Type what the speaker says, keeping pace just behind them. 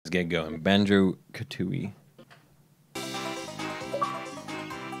get going. Banjo-Tooie.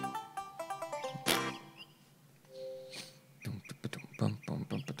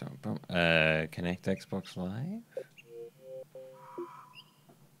 Connect Xbox Live?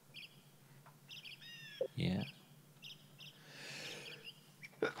 Yeah.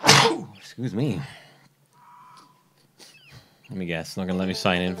 Excuse me. Let me guess. Not gonna let me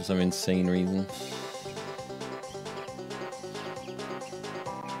sign in for some insane reason.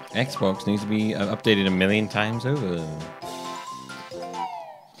 Xbox needs to be updated 1,000,000 times over.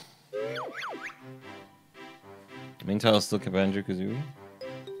 The main title is still Banjo-Kazooie?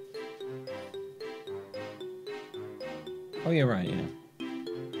 Oh, yeah, right, yeah.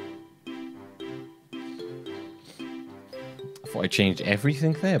 I thought I changed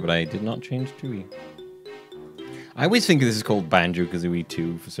everything there, but I did not change Tooie. I always think this is called Banjo-Kazooie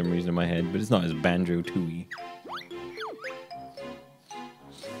 2 for some reason in my head, but it's not, it's Banjo-Tooie.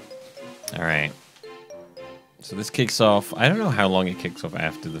 Alright. So this kicks off... I don't know how long it kicks off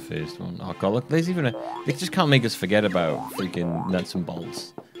after the first one. Oh god, look, there's even a... They just can't make us forget about freaking nuts and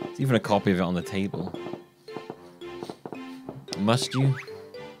bolts. There's even a copy of it on the table. Must you?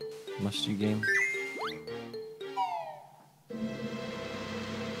 Must you game?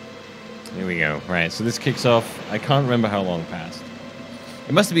 Here we go. Right, so this kicks off... I can't remember how long passed.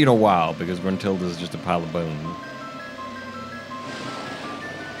 It must have been a while, because Gruntilda's just a pile of bones.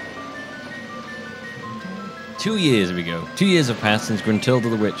 2 years we go. 2 years have passed since Gruntilda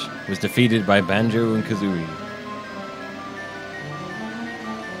the Witch was defeated by Banjo and Kazooie.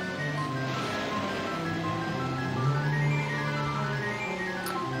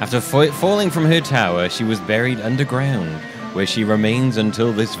 After falling from her tower, she was buried underground, where she remains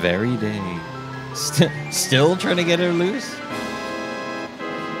until this very day. Still trying to get her loose?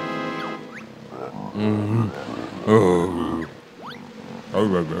 Oh.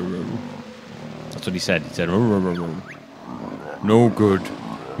 That's what he said. He said, no good.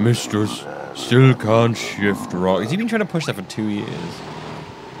 Mistress still can't shift rock. Has he been trying to push that for 2 years?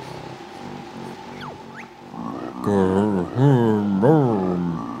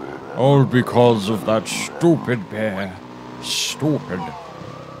 All because of that stupid bear. Stupid.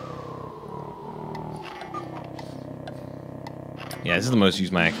 Yeah, this is the most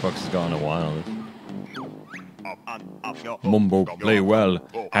use my Xbox has got in a while. Mumbo play well,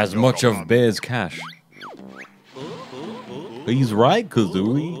 has much of Bear's cash. He's right,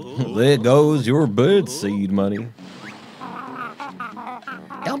 Kazooie. There goes your bird seed money.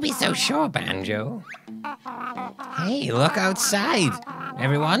 Don't be so sure, Banjo. Hey, look outside,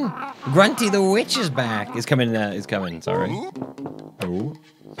 everyone. Grunty the Witch is back. It's coming, sorry. Oh.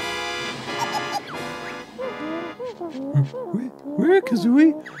 Where,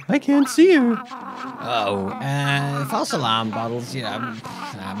 Kazooie? I can't see her. Oh, false alarm bottles, yeah.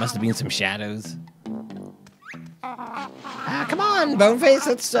 Must have been some shadows. Come on,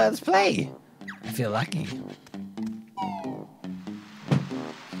 Boneface, let's play. I feel lucky.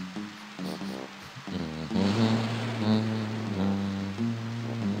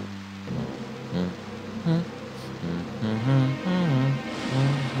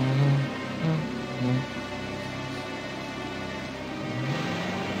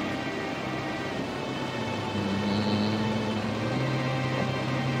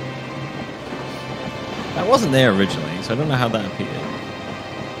 That wasn't there originally, so I don't know how that appeared.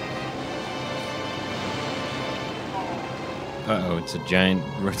 Uh-oh, it's a giant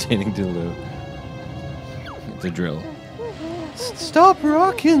rotating dildo. It's a drill. Stop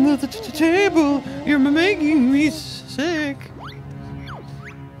rocking the table! You're making me sick!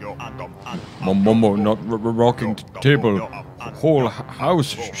 Momo, not rocking table. Whole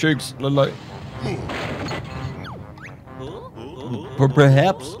house shakes like...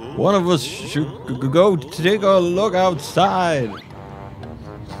 Perhaps one of us should go take a look outside.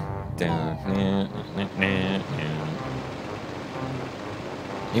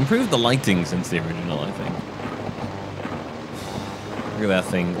 Improved the lighting since the original, I think. Look at that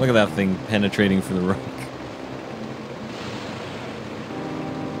thing. Look at that thing penetrating through the rock.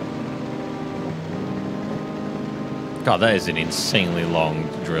 God, that is an insanely long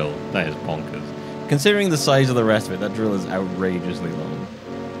drill. That is bonkers. Considering the size of the rest of it, that drill is outrageously long.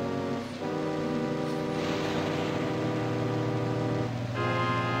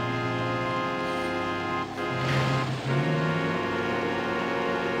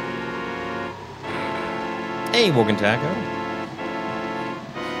 Hey, Wogan Taco.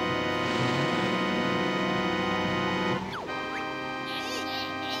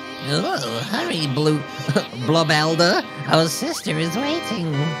 Oh, hurry, Blob Elder. Our sister is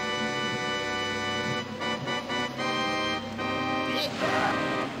waiting.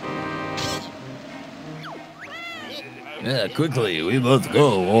 Quickly, we must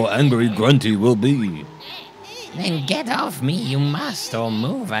go, or angry Grunty will be. Then get off me, you must, or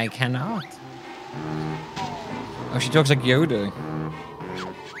move I cannot. Oh, she talks like Yoda.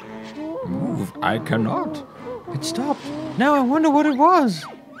 Move, I cannot. It stopped. Now I wonder what it was.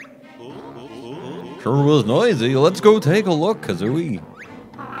 Sure was noisy. Let's go take a look, Kazooie.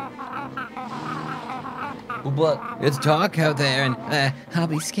 But It's dark out there, and I'll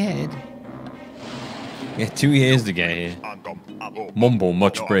be scared. yeah, 2 years to get here. Mumbo,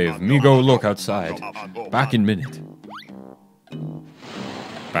 much brave. Me go look outside. Back in minute.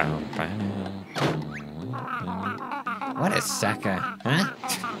 Bow, bow. What a sucker, huh?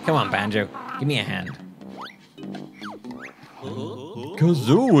 Come on, Banjo, give me a hand.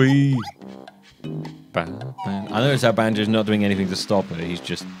 Kazooie. Bow, bow. I notice how Banjo's not doing anything to stop her. He's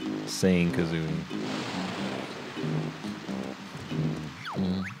just saying Kazooie.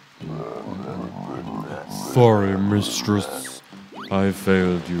 Sorry, mistress. I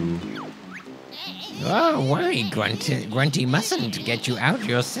failed you. Oh, worry, Grunty. Grunty mustn't get you out.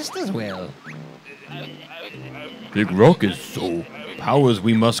 Your sisters will. Big Rock is so. Powers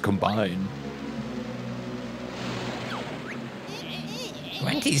we must combine.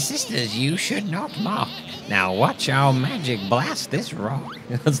 Grunty's sisters you should not mock. Now watch our magic blast this rock.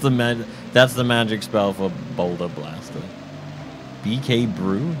 That's the magic spell for Boulder Blaster. BK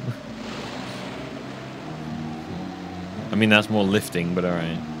Brew? I mean, that's more lifting, but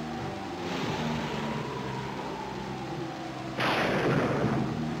alright.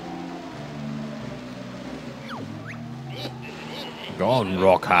 Gone,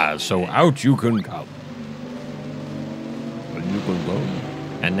 Rock has, so out you can come. And you can go.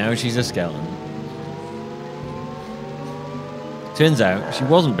 And now she's a skeleton. Turns out, she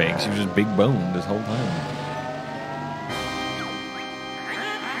wasn't big, she was just big boned this whole time.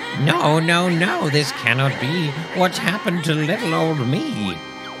 No, no, no, this cannot be. What's happened to little old me?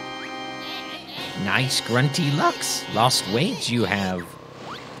 Nice grunty looks. Lost weight you have.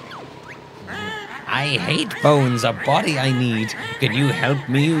 I hate bones, a body I need. Can you help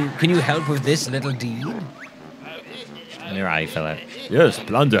me? Can you help with this little deed? And her eye fell out. Yes,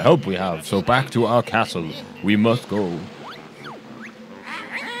 plan to help we have, so back to our castle. We must go.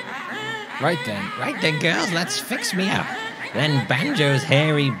 Right then, girls, let's fix me up. Then Banjo's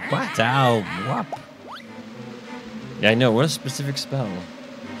hairy butt I'll whoop. Yeah, I know. What a specific spell.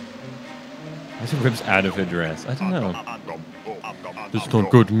 Why is it rips out of her dress? I don't know. This is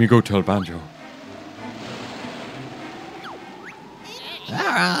not good. Me go tell Banjo.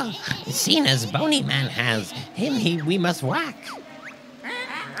 Seen as Bony Man has, we must whack.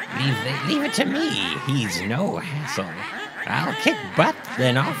 Leave it to me, he's no hassle. I'll kick butt,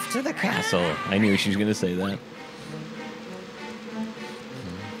 then off to the castle. I knew she was going to say that.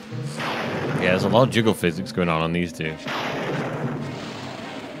 Yeah, there's a lot of jiggle physics going on these two.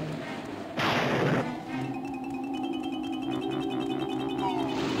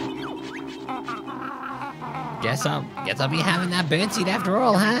 Guess I'll be having that birdseed after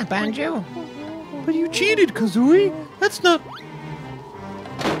all, huh, Banjo? But you cheated, Kazooie. That's not...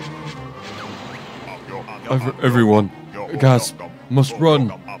 Everyone, gasp, must run.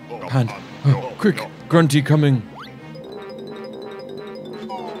 Pant, quick, Grunty coming.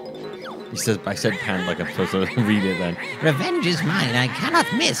 He says, I said pant like I'm supposed to read it then. Revenge is mine, I cannot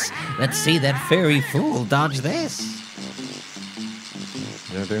miss. Let's see that furry fool dodge this.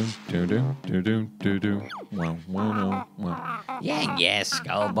 Yeah,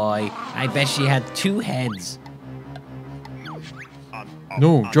 Skullboy. I bet she had 2 heads.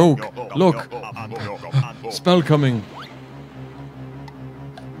 No, joke. Look. Spell coming.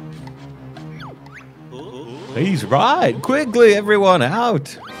 He's right. Quickly, everyone,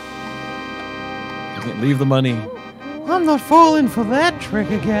 out. Leave the money. I'm not falling for that trick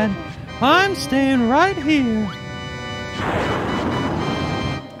again. I'm staying right here.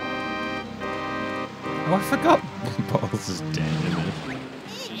 Oh, I forgot. Balls is dead, isn't it?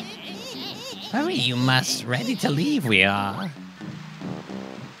 Hurry, you must. Ready to leave, we are.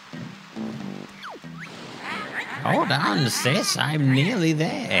 Hold on, sis. I'm nearly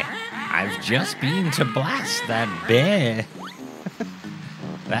there. I've just been to blast that bear.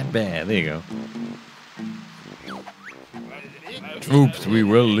 That bear. There you go. Troops, we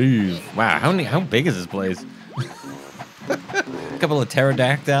will leave. Wow, how big is this place? A couple of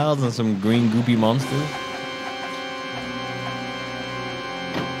pterodactyls and some green goopy monsters.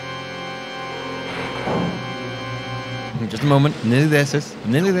 Just a moment. Nearly there, sis.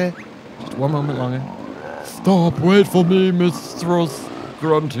 Nearly there. Just one moment longer. Stop. Wait for me, Mistress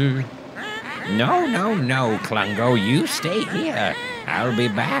Grunty. No, Clungo. You stay here. I'll be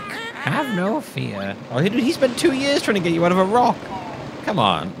back. Have no fear. Oh, he spent 2 years trying to get you out of a rock. Come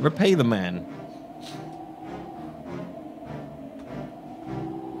on, repay the man.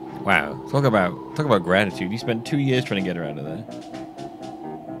 Wow, talk about gratitude. He spent 2 years trying to get her out of there.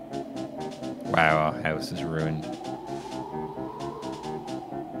 Wow, our house is ruined.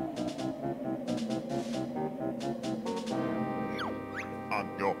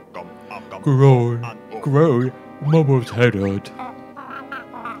 Grow, Momo's head hurt.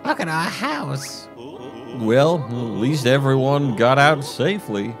 Look at our house. Well, at least everyone got out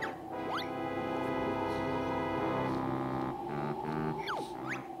safely.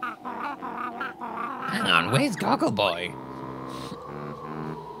 Hang on, where's Goggle Boy?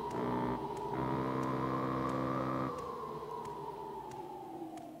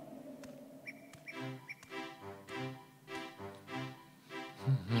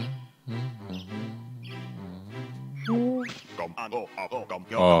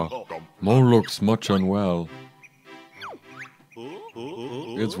 Mo looks much unwell.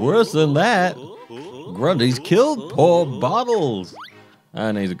 It's worse than that. Grunty's killed poor Bottles.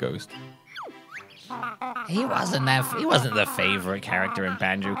 And he's a ghost. He wasn't the favorite character in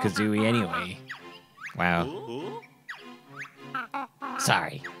Banjo-Kazooie anyway. Wow.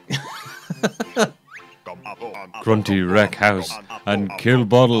 Sorry. Grunty wreck house and kill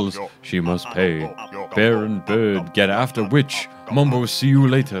Bottles. She must pay. Bear and Bird get after Witch. Mumbo, see you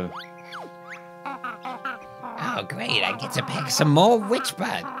later. Oh, great. I get to pick some more witch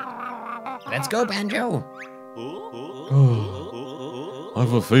bud. Let's go, Banjo. I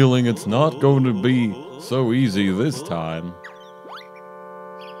have a feeling it's not going to be so easy this time.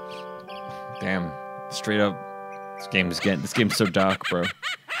 Damn. Straight up. This game's so dark, bro.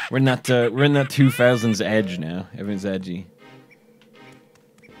 We're in that 2000s edge now. Everything's edgy.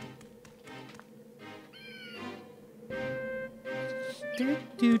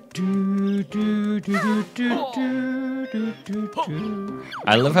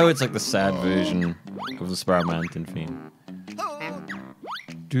 I love how it's like the sad version of the Sparrow Mountain theme.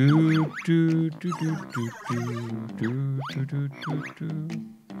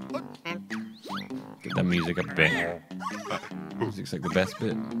 Get that music up a bit. Music's like the best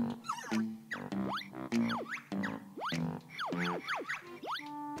bit.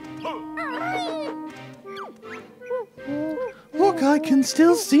 Look, I can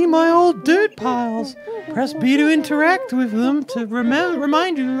still see my old dirt piles. Press B to interact with them to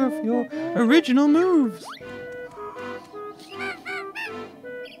remind you of your original moves.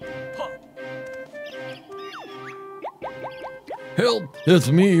 Help! It's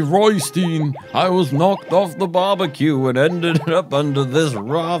me, Roystein. I was knocked off the barbecue and ended up under this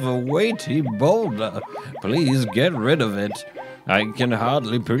rather weighty boulder. Please get rid of it. I can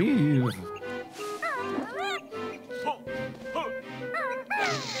hardly breathe.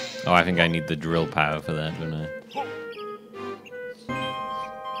 Oh, I think I need the drill power for that, don't I?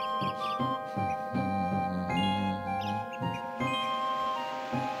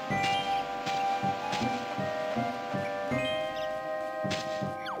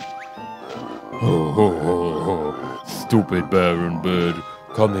 Ho, ho, ho, ho. Stupid bear and bird.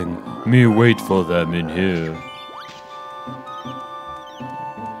 Coming. Me wait for them in here.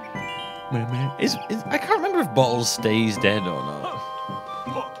 I can't remember if Bottles stays dead or not.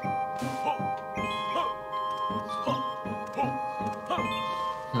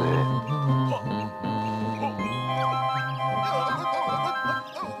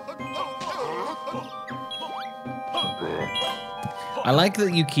 I like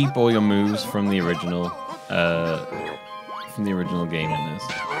that you keep all your moves from the original game in this.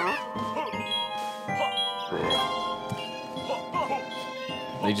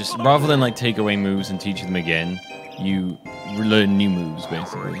 They just, rather than like take away moves and teach them again, you learn new moves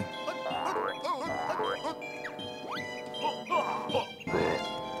basically.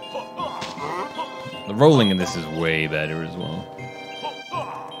 The rolling in this is way better as well.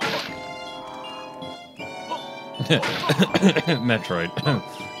 Metroid.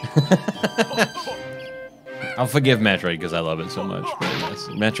 I'll forgive Metroid because I love it so much, but yes,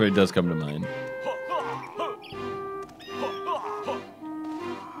 Metroid does come to mind.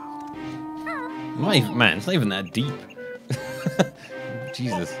 Man, it's not even that deep.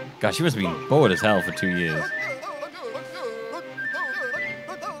 Jesus. Gosh, you must have been bored as hell for 2 years.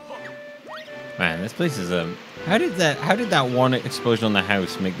 Man, this place is how did that one explosion on the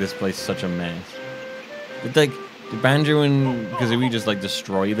house make this place such a mess? Did Banjo and Kazooie just like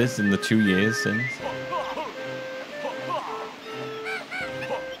destroy this in the 2 years since?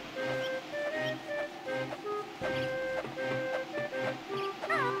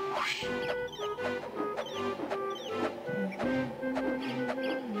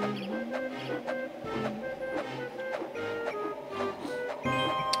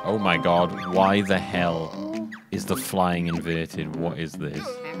 Oh my god, why the hell is the flying inverted? What is this?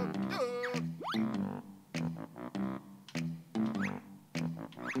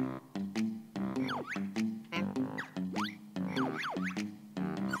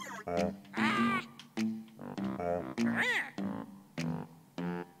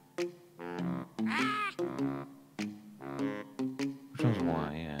 Which one's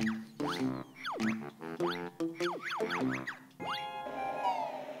why, yeah.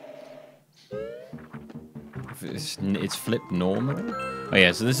 It's flipped normal? Oh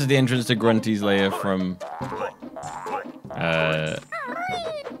yeah, so this is the entrance to Grunty's lair from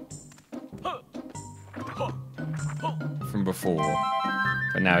before.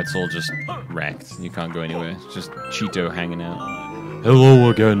 But now it's all just wrecked. You can't go anywhere. It's just Cheeto hanging out. Hello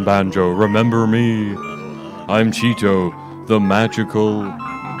again, Banjo. Remember me? I'm Cheeto, the magical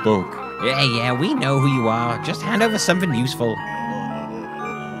book. Yeah, we know who you are. Just hand over something useful.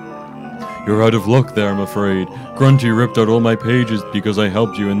 You're out of luck there, I'm afraid. Grunty ripped out all my pages because I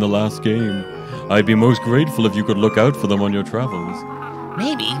helped you in the last game. I'd be most grateful if you could look out for them on your travels.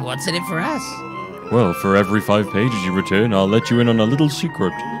 Maybe. What's in it for us? Well, for every 5 pages you return, I'll let you in on a little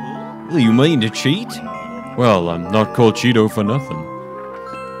secret. You mean to cheat? Well, I'm not called Cheeto for nothing.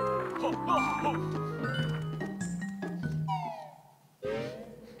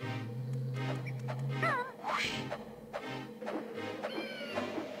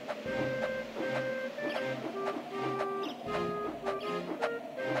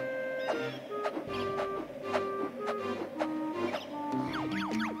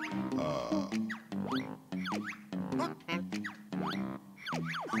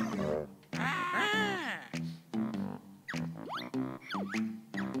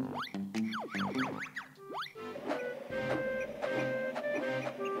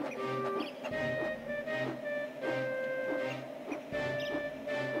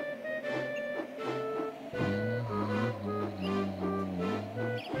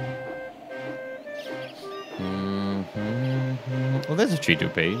 Well, there's a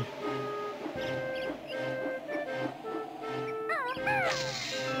Cheeto page.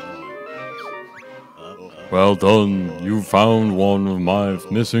 Well done. You found one of my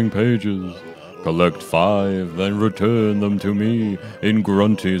missing pages. Collect 5, then return them to me in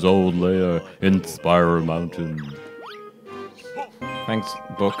Grunty's old lair in Spiral Mountain. Thanks,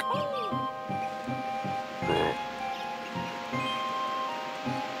 book.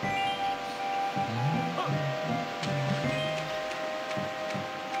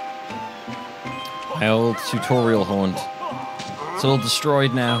 My old tutorial haunt. It's all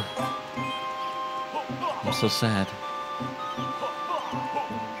destroyed now. I'm so sad.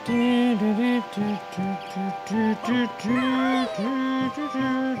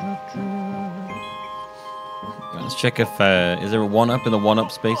 Let's check if is there a 1-up in the 1-up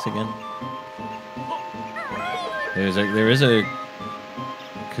space again? There is a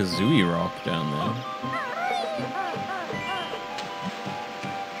Kazooie rock down there.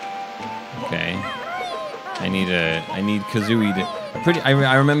 Okay. I need Kazooie to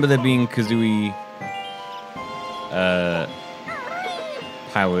I remember there being Kazooie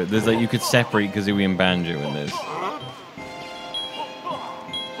power. There's like you could separate Kazooie and Banjo in this.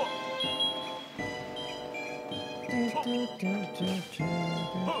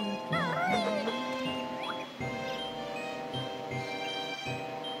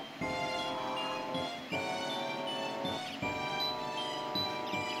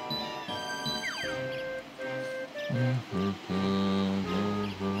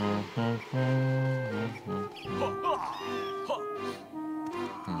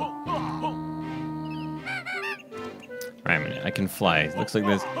 Wait a minute, I can fly. Looks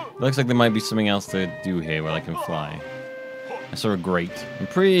like there might be something else to do here where I can fly. I saw a grate. I'm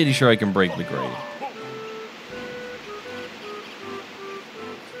pretty sure I can break the grate.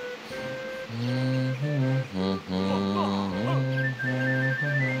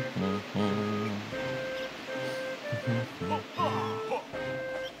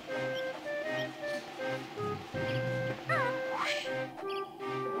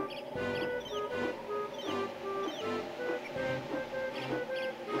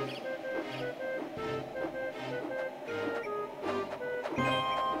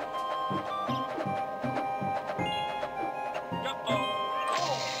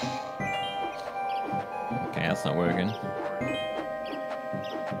 Okay, that's not working.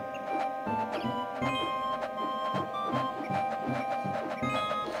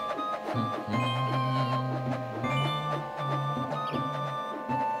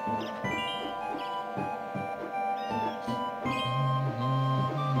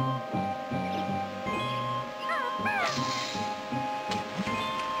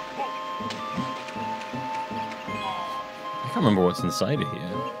 can't remember what's inside of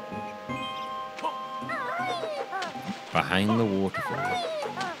here. Behind the waterfall.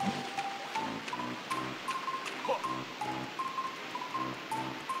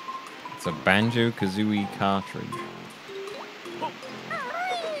 It's a Banjo-Kazooie cartridge.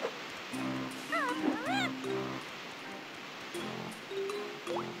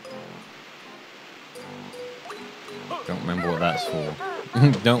 Don't remember what that's for.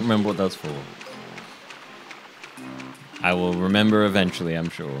 Don't remember what that's for. I will remember eventually, I'm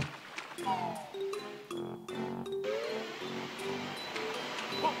sure.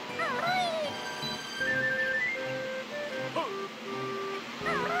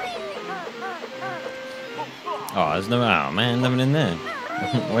 Oh, there's no... Oh, man, nothing in there.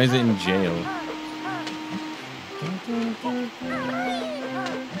 Why is it in jail?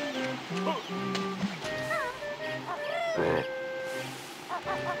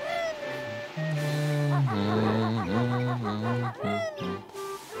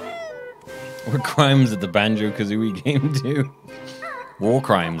 What crimes did the Banjo-Kazooie game do? War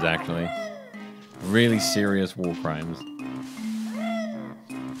crimes, actually. Really serious war crimes.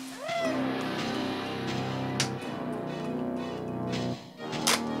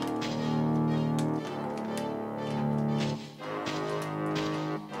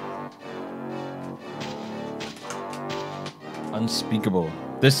 Unspeakable.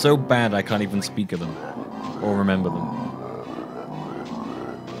 They're so bad I can't even speak of them. Or remember them.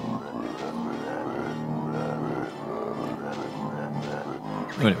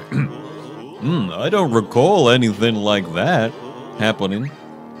 Anyway. I don't recall anything like that happening.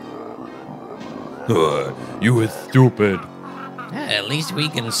 You were stupid. At least we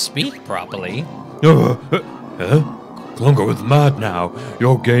can speak properly. Klungo is mad now.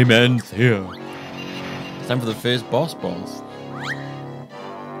 Your game ends here. It's time for the first boss.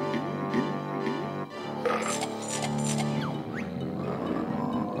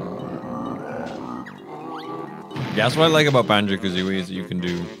 Yeah, that's what I like about Banjo-Kazooie is that you can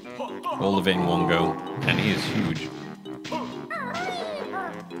do all of it in one go. And he is huge.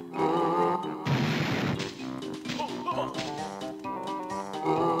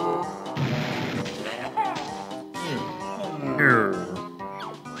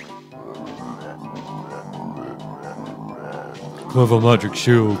 Clever magic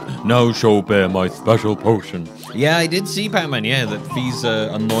shield. Now show Bear my special potion. Yeah, I did see, Pac-Man, yeah, that these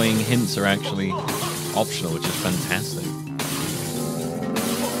annoying hints are actually optional, which is fantastic.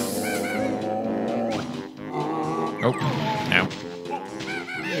 Oh, ow.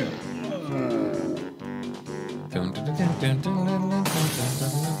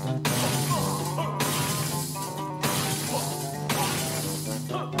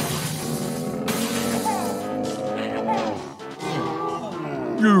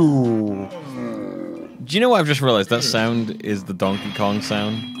 Do you know what I've just realized? That sound is the Donkey Kong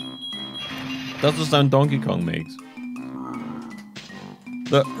sound. That's the sound Donkey Kong makes.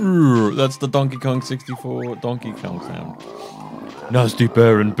 That's the Donkey Kong 64 Donkey Kong sound. Nasty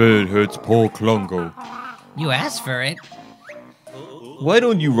bear and bird hurts poor Klungo. You asked for it. Why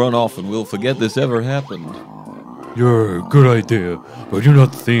don't you run off and we'll forget this ever happened? Yeah, good idea, but you're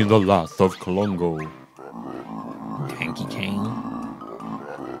not seeing the last of Klungo. Donkey Kong.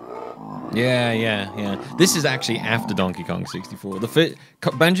 Yeah. This is actually after Donkey Kong 64.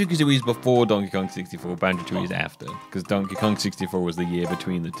 Banjo-Kazooie is before Donkey Kong 64. Banjo-Tooie is after, because Donkey Kong 64 was the year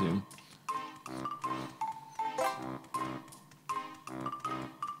between the two.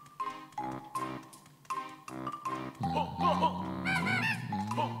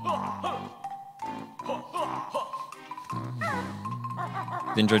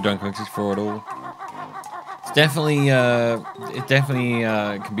 Didn't enjoy Donkey Kong 64 at all. It's definitely, it definitely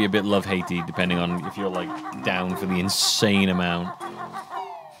can be a bit love-hatey depending on if you're like down for the insane amount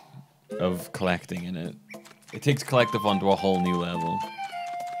of collecting in it. It takes collective onto a whole new level.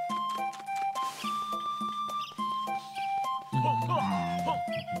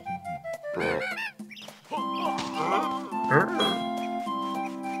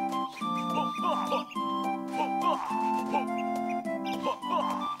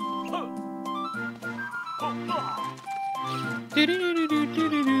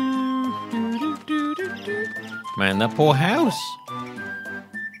 Man, that poor house.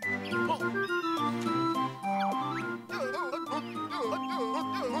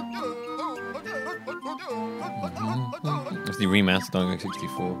 That's the remastered Donkey Kong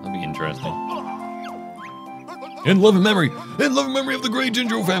 64. That'd be interesting. In loving memory of the great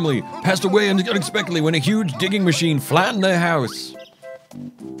Jinjo family, passed away unexpectedly when a huge digging machine flattened their house.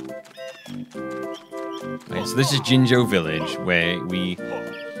 Right, so this is Jinjo Village, where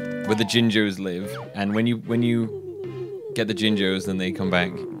the Jinjos live, and when you get the Jinjos, then they come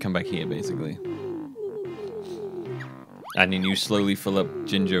back here, basically. And then you slowly fill up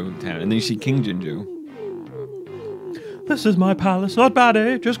Jinjo Town, and then you see King Jinjo. This is my palace, not bad,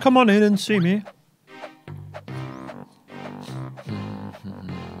 eh? Just come on in and see me.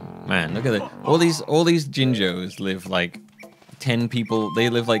 Man, look at it. All these Jinjos live like 10 people. They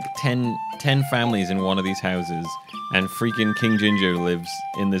live like 10 families in one of these houses, and freaking King Jinjo lives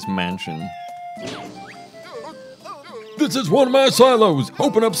in this mansion. This is one of my silos.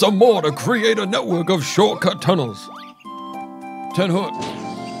 Open up some more to create a network of shortcut tunnels. 10 hook.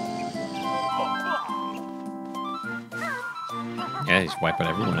 Yeah, he's wiping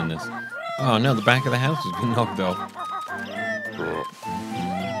everyone in this. Oh no, the back of the house has been knocked off. Oh,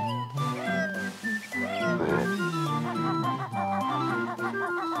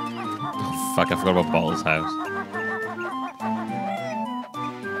 fuck, I forgot about Ball's house.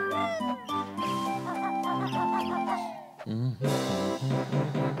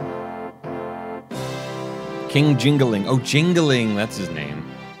 King Jingling. Oh, Jingling, that's his name.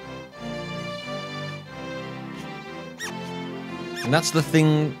 And that's the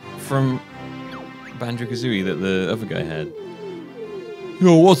thing from Banjo-Kazooie that the other guy had.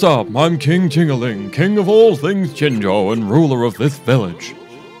 Yo, what's up? I'm King Jingaling, king of all things Jinjo and ruler of this village.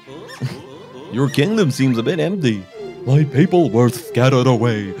 Your kingdom seems a bit empty. My people were scattered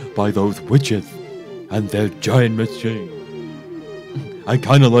away by those witches and their giant machine. I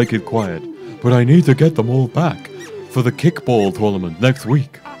kinda like it quiet, but I need to get them all back for the kickball tournament next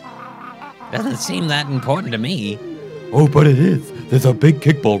week. Doesn't seem that important to me. Oh, but it is. There's a big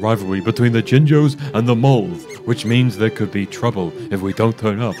kickball rivalry between the Jinjos and the Moles, which means there could be trouble if we don't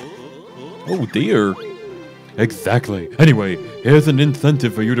turn up. Oh dear. Exactly. Anyway, here's an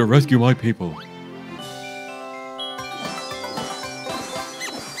incentive for you to rescue my people.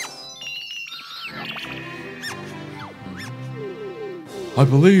 I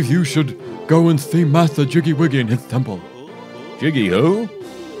believe you should go and see Master Jiggy Wiggy in his temple. Jiggy who?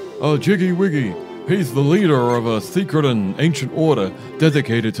 Jiggy Wiggy. He's the leader of a secret and ancient order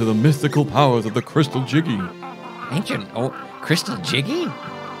dedicated to the mystical powers of the Crystal Jiggy. Ancient Crystal Jiggy?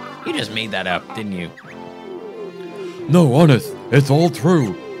 You just made that up, didn't you? No, honest, it's all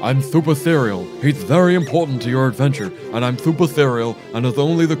true. I'm Super Cereal. He's very important to your adventure, and I'm Super Cereal, and as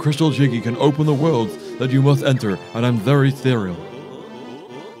only the Crystal Jiggy can open the worlds that you must enter, and I'm very cereal.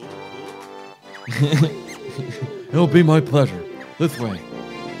 It'll be my pleasure. This way.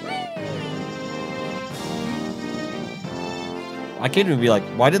 My kid would be like,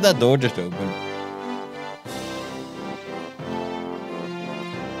 why did that door just open?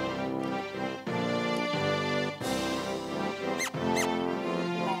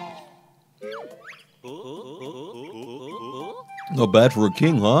 Not bad for a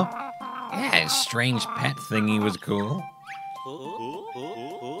king, huh? Yeah, his strange pet thingy was cool.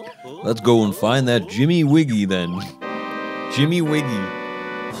 Let's go and find that Jimmy Wiggy then. Jimmy Wiggy.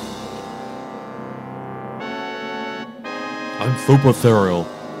 I'm Super Cereal.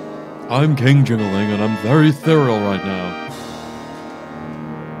 I'm King Jingling, and I'm very cereal right now.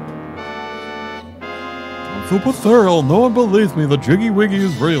 I'm Super Cereal. No one believes me. The Jiggy Wiggy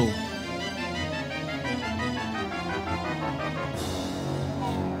is real.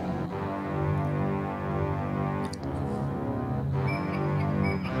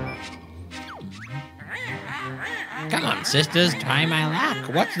 Come on, sisters, try my luck.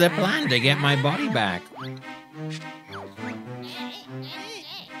 What's the plan to get my body back?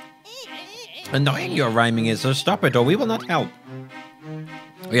 Annoying your rhyming is, so stop it or we will not help.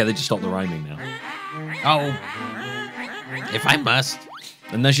 Oh yeah, they just stopped the rhyming now. Oh, if I must.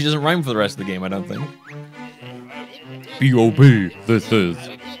 And then she doesn't rhyme for the rest of the game, I don't think. B.O.B. This is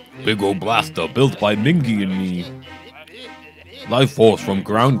Big ol' blaster built by Mingy and me. Life force from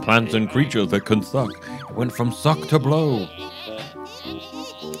ground plants and creatures that can suck. Went from suck to blow.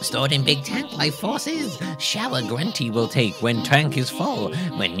 Stored in big tank life forces. Shower Grunty will take when tank is full.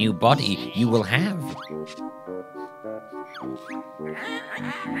 When new body you will have.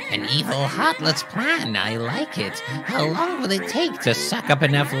 An evil heartless plan, I like it. How long will it take to suck up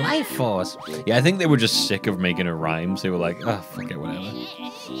enough life force? Yeah, I think they were just sick of making it rhyme, so they were like, oh, fuck it, whatever.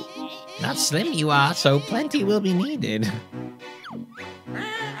 Not slim you are, so plenty will be needed.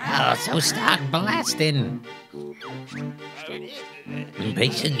 Oh, so start blasting.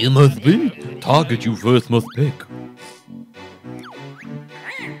 Impatient you must be. Target you first must pick.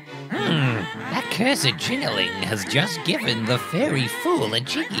 That cursed Jingling has just given the fairy fool a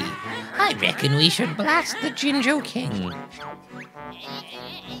jiggy. I reckon we should blast the Jinjo King.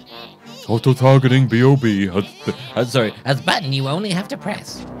 Auto-targeting B.O.B. As button you only have to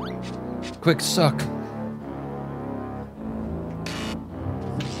press. Quick suck.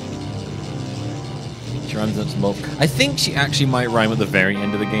 She rhymes up some both. I think she actually might rhyme at the very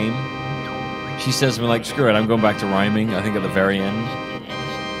end of the game. She says something like, screw it, I'm going back to rhyming, I think at the very end.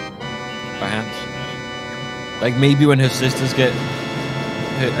 Perhaps. Like maybe when her sisters get...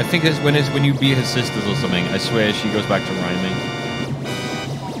 I think it's when you beat her sisters or something, I swear she goes back to rhyming.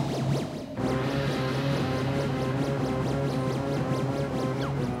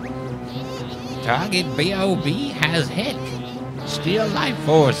 Target B.O.B. has hit. Steal life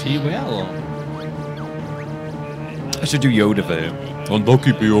force, he will. I should do Yoda for him.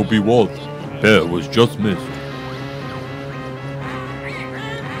 Unlucky B.O.B. was. Bear was just missed.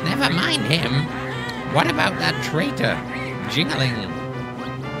 Never mind him. What about that traitor? Jingling.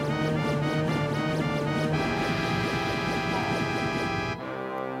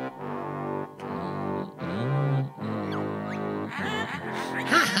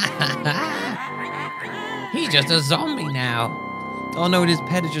 He's just a zombie now. Oh no, his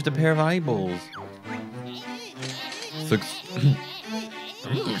pet is just a pair of eyeballs.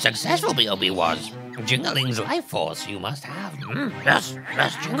 Successful B.O.B. was. Jingling's life force you must have. Yes,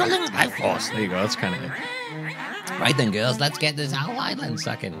 Jingling's life force. There you go, that's kind of it. Right then, girls, let's get this Owl Island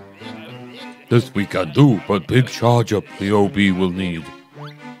sucking. This we can do, but big charge up B.O.B. will need.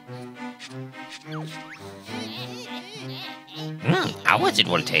 Hours it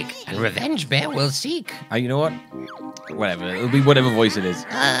will take, and revenge bear will seek. You know what? Whatever, it'll be whatever voice it is.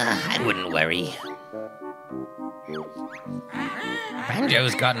 I wouldn't worry.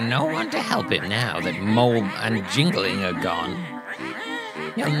 Banjo's got no one to help him now that Mole and Jingling are gone.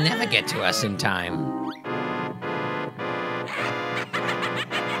 He'll never get to us in time.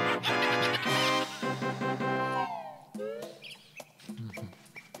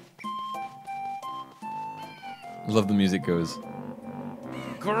 I love the music goes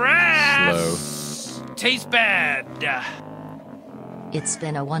Grass! slow. Tastes bad. It's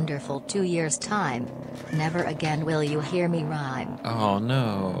been a wonderful 2 years' time. Never again will you hear me rhyme. Oh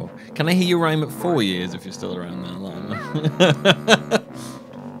no. Can I hear you rhyme at 4 years if you're still around that long?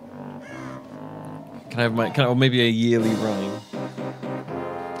 Can I have or maybe a yearly rhyme?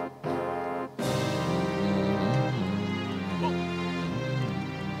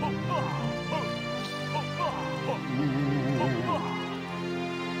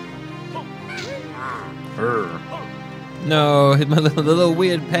 No, hit the little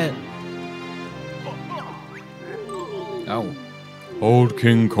weird pet. Oh. Old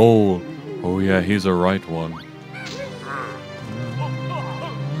King Cole. Oh yeah, he's a right one.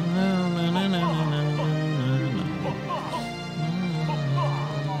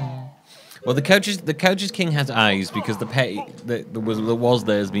 Well, the couch's king has eyes because the pet that was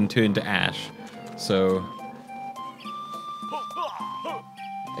there has been turned to ash. So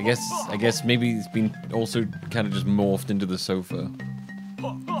I guess maybe it's been also kind of just morphed into the sofa.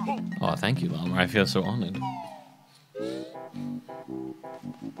 Oh, thank you, Llama. I feel so honored.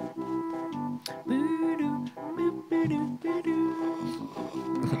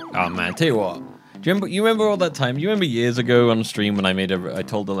 Oh man, tell you what. Do you remember all that time? Do you remember years ago on stream when I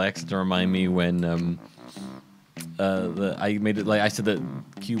told Alexa to remind me when I made it like I said that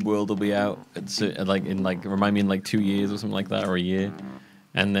Cube World will be out remind me in like 2 years or something like that, or a year.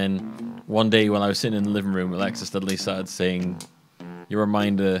 And then one day when I was sitting in the living room, Alexa suddenly started saying, "Your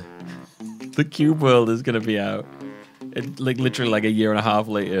reminder, the Cube World is gonna be out." It, like literally like a year and a half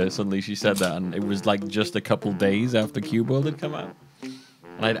later, suddenly she said that, and it was like just a couple days after Cube World had come out,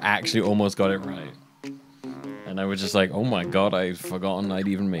 and I'd actually almost got it right. And I was just like, "Oh my god, I'd forgotten I'd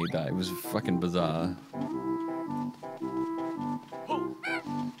even made that." It was fucking bizarre.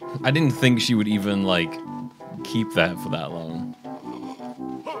 I didn't think she would even like keep that for that long.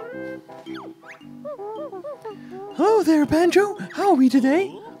 Hello there, Banjo. How are we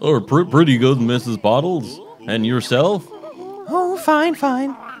today? Oh, pretty good, Mrs. Bottles. And yourself? Oh, fine.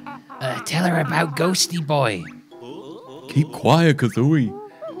 Tell her about Ghosty Boy. Keep quiet, Kazooie.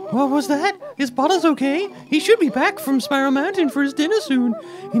 What was that? Is Bottles okay? He should be back from Spiral Mountain for his dinner soon.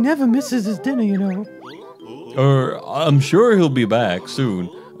 He never misses his dinner, you know. I'm sure he'll be back soon,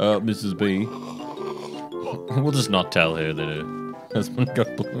 Mrs. B. We'll just not tell her that her husband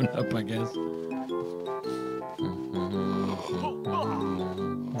got blown up, I guess.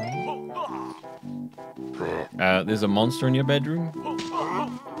 There's a monster in your bedroom?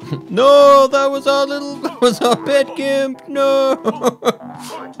 No, that was our pet gimp. No.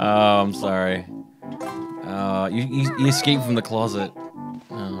 Oh, I'm sorry. You escaped from the closet.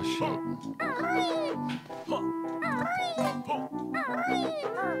 Oh shit.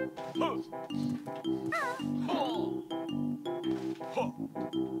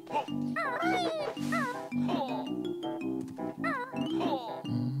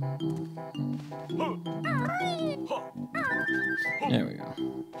 There we go.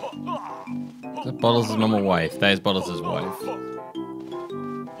 Is that Bottles' mum or wife? That is Bottles' wife.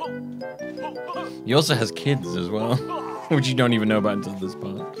 He also has kids as well, which you don't even know about until this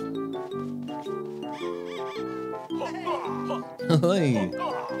part. Hey.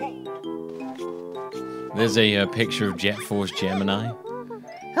 There's a picture of Jet Force Gemini.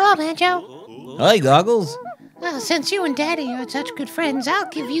 Hello, Banjo. Hi, Goggles. Well, since you and Daddy are such good friends, I'll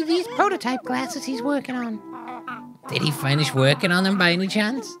give you these prototype glasses he's working on. Did he finish working on them by any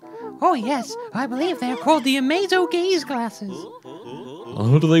chance? Oh, yes. I believe they're called the Amazo Gaze glasses.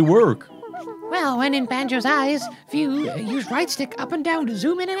 How do they work? Well, when in Banjo's eyes, view, use right stick up and down to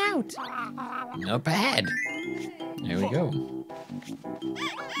zoom in and out. Not bad. There we go.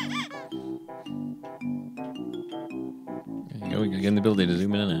 There you go. We got the ability to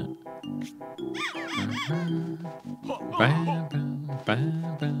zoom in and out.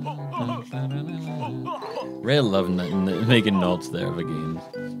 Real love making nods there of the games.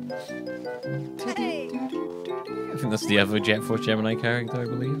 I think that's the other Jet Force Gemini character, I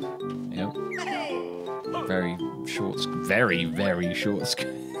believe. Yep. Very short, very short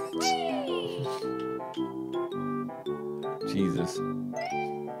skirt. Jesus.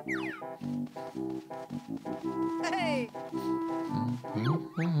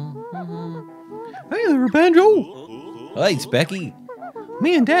 Hey there, Banjo. Hi, it's Becky.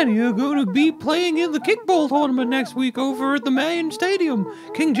 Me and Daddy are going to be playing in the kickball tournament next week over at the main stadium.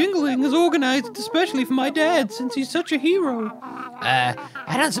 King Jingling is organized especially for my dad since he's such a hero. I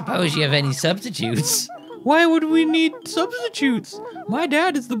don't suppose you have any substitutes. Why would we need substitutes? My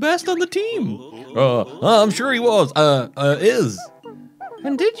dad is the best on the team. I'm sure he was. Is.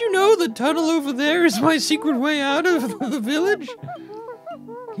 And did you know the tunnel over there is my secret way out of the village?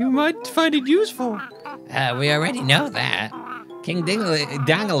 You might find it useful. We already know that. King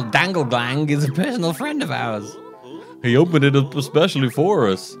Dangledang is a personal friend of ours. He opened it up especially for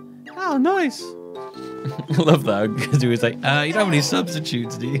us. Oh, nice. I love that because he was like, you don't have any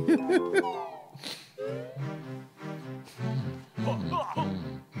substitutes, do you?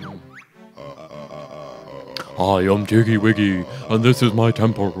 Hi, I'm Jiggy Wiggy, and this is my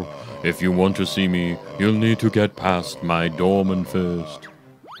temple. If you want to see me, you'll need to get past my doorman first.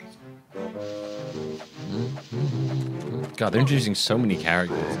 God, they're introducing so many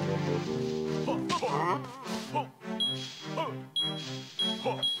characters.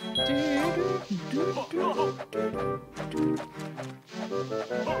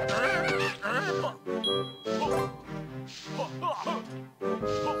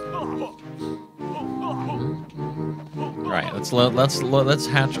 Right, let's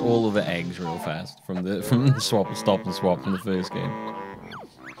hatch all of the eggs real fast from the stop and swap from the first game.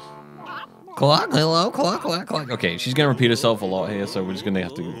 Clock, hello, clock. Okay, she's gonna repeat herself a lot here, so we're just gonna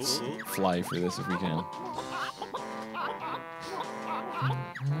have to fly through this if we can.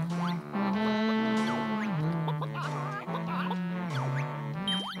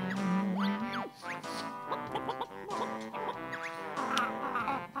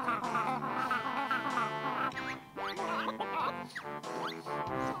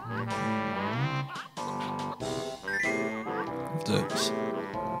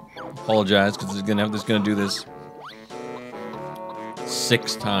 Apologize because it's gonna do this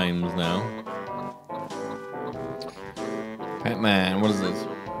 6 times now. Batman, what is this?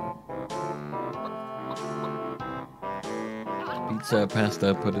 Pizza,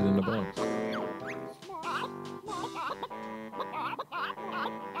 pasta, put it in the box.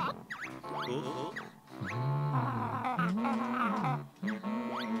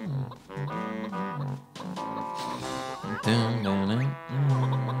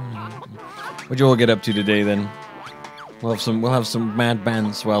 What'd you all get up to today then? We'll have some mad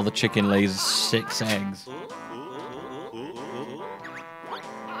bands while the chicken lays 6 eggs.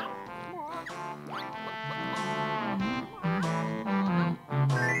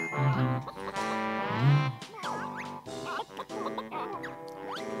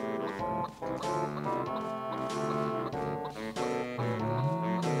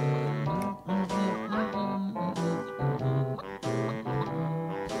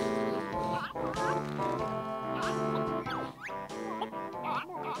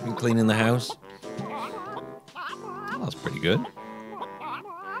 Cleaning the house. Oh, that's pretty good.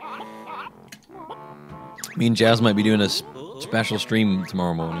 Me and Jazz might be doing a special stream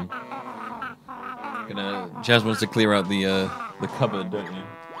tomorrow morning. Jazz wants to clear out the cupboard, don't you?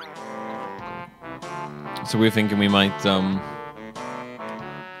 So we're thinking we might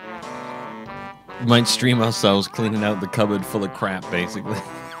stream ourselves cleaning out the cupboard full of crap, basically,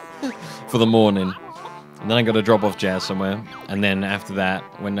 for the morning. And then I got to drop off Jazz somewhere, and then after that,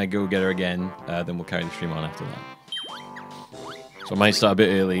 when I go get her again, then we'll carry the stream on after that. So I might start a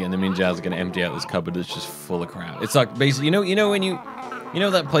bit early, and then me and Jazz are going to empty out this cupboard that's just full of crap. It's like, basically, you know when you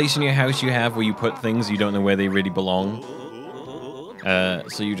know that place in your house you have where you put things you don't know where they really belong?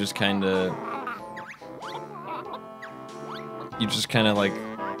 So you just kind of like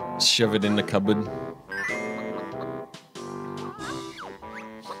shove it in the cupboard.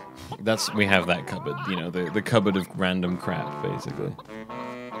 We have that cupboard, you know, the cupboard of random crap, basically.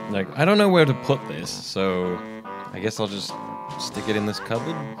 Like, I don't know where to put this, so I guess I'll just stick it in this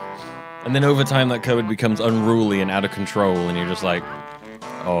cupboard. And then over time that cupboard becomes unruly and out of control, and you're just like,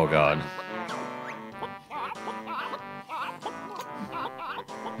 oh god.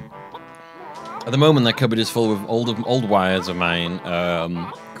 At the moment that cupboard is full of old wires of mine,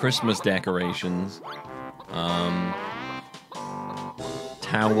 Christmas decorations,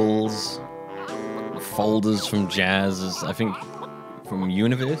 towels, folders from Jazz's, I think, from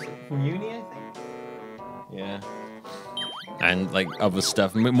Universe? From Uni, I think? Yeah. And, like, other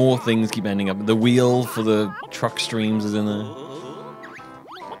stuff. More things keep ending up. The wheel for the truck streams is in there.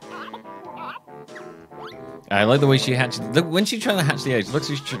 I like the way she hatched... Look, when she's trying to hatch the eggs, it looks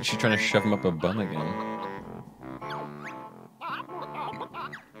like she's trying to shove them up her bum again.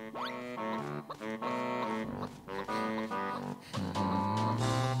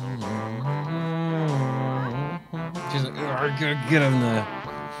 She's like, get him there.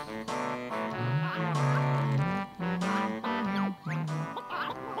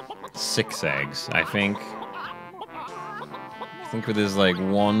 6 eggs, I think. I think there's like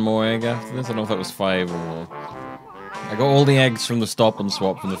 1 more egg after this. I don't know if that was 5 or more. I got all the eggs from the stop and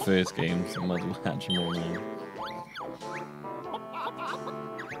swap from the first game, so I might as well hatch them all now.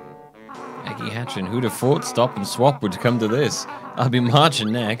 Eggy hatching. Who'd have thought stop and swap would come to this? I'll be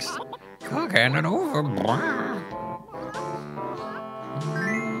marching next. Cooking it over.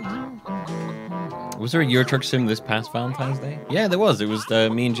 Was there a Euro Truck Sim this past Valentine's Day? Yeah, there was. It was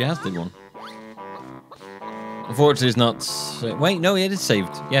me and Jazz did one. Unfortunately, it's not... Wait, no, it is saved.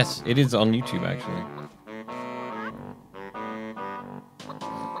 Yes, it is on YouTube, actually.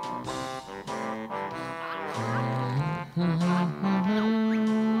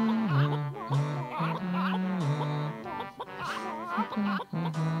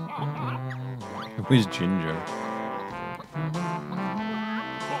 Who's Ginger?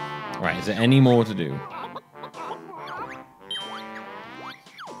 Right, is there any more to do?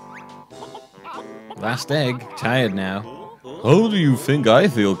 Last egg. Tired now. How do you think I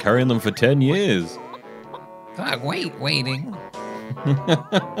feel carrying them for 10 years? God, waiting.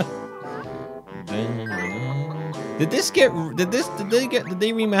 Did they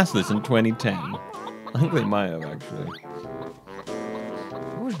remaster this in 2010? I think they might have, actually.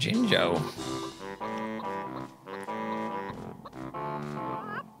 Who's Jinjo?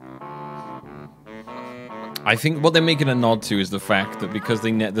 I think what they're making a nod to is the fact that because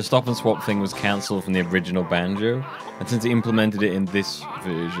the stop and swap thing was cancelled from the original Banjo, and since they implemented it in this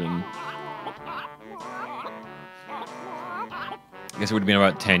version, I guess it would have been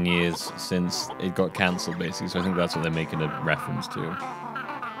about 10 years since it got cancelled, basically, so I think that's what they're making a reference to.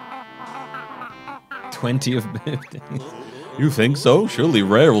 20th birthday. You think so? Surely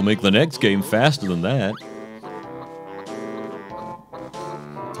Rare will make the next game faster than that.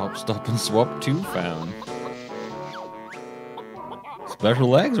 Top stop and swap 2 found.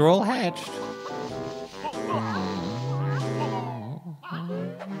 Special eggs are all hatched.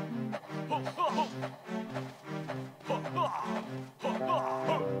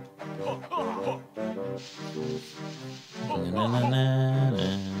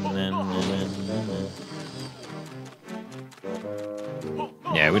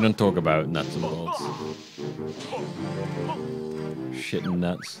 Yeah, we don't talk about nuts and bolts. Shit and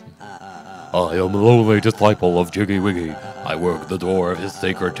nuts. I am a lowly disciple of Jiggy Wiggy. I work the door of his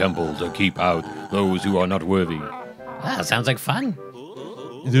sacred temple to keep out those who are not worthy. Ah, sounds like fun.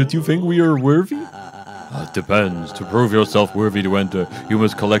 Don't you think we are worthy? It depends. To prove yourself worthy to enter, you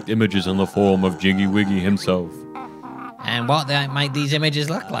must collect images in the form of Jiggy Wiggy himself. And what might these images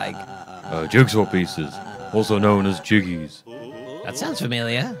look like? Jigsaw pieces, also known as jiggies. That sounds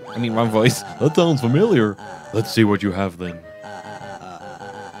familiar. I mean, wrong voice. That sounds familiar. Let's see what you have then.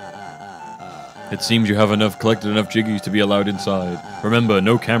 It seems you have collected enough jiggies to be allowed inside. Remember,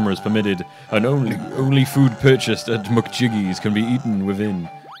 no cameras permitted, and only food purchased at McJiggies can be eaten within.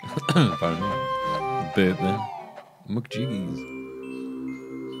 Pardon me. Burp there. McJiggies.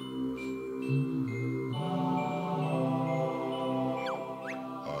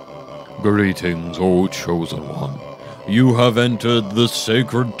 Greetings, O Chosen One. You have entered the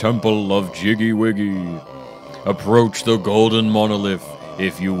sacred temple of Jiggy Wiggy. Approach the golden monolith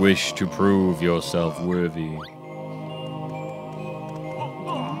if you wish to prove yourself worthy.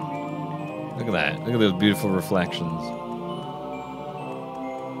 Look at that. Look at those beautiful reflections.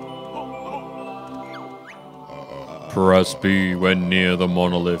 Press B when near the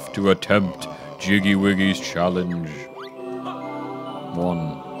monolith to attempt Jiggy Wiggy's challenge.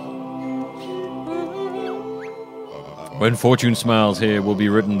 1. When fortune smiles, here will be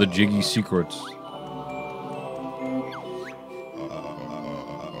written the Jiggy secrets.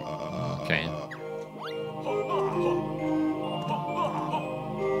 Okay.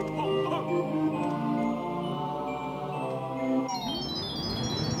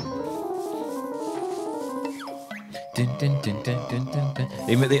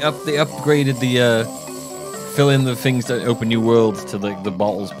 They upgraded the fill in the things that open new worlds to like the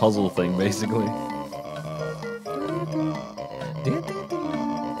bottles puzzle thing, basically.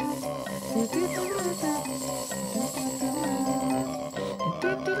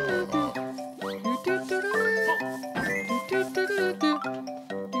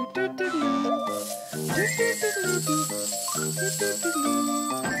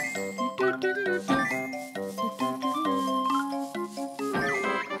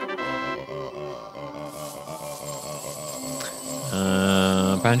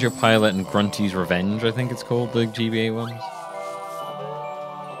 Banjo Pilot and Grunty's Revenge, I think it's called, the GBA ones.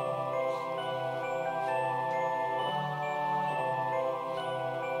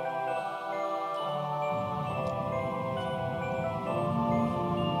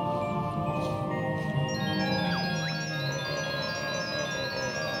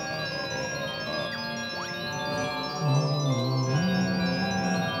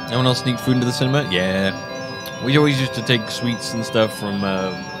 Anyone else sneak food into the cinema? Yeah. We always used to take sweets and stuff from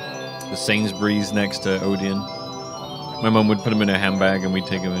the Sainsbury's next to Odeon. My mum would put them in her handbag and we'd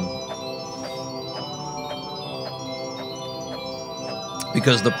take them in.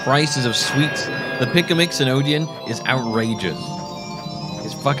 Because the prices of sweets, the pick-a-mix in Odeon is outrageous.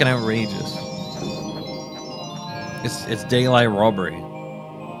 It's fucking outrageous. It's daylight robbery.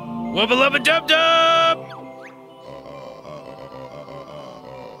 Wubba lubba dub dub!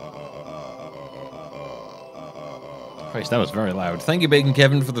 Christ, that was very loud. Thank you, Bacon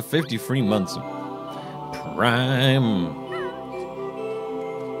Kevin, for the 53 months of Prime.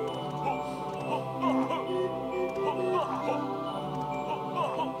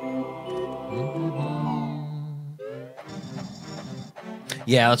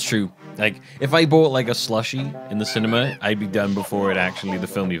 Yeah, that's true. Like, if I bought like a slushie in the cinema, I'd be done before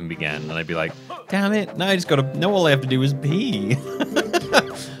the film even began, and I'd be like, damn it! Now all I have to do is pee.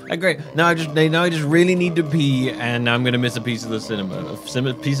 Great. Now I just really need to pee, and I'm gonna miss a piece of the cinema.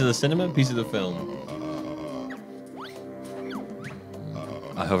 Piece of the film.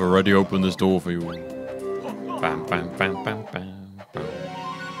 I have already opened this door for you. Bam, bam, bam, bam, bam, bam.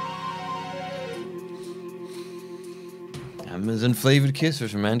 Amazon flavored kissers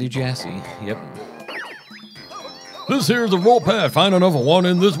from Andy Jassy. Yep. This here's a warp pad. Find another one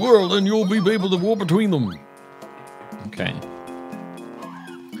in this world, and you'll be able to warp between them. Okay.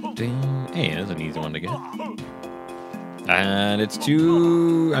 Hey, that's an easy one to get. And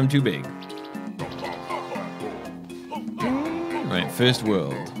I'm too big. Right, first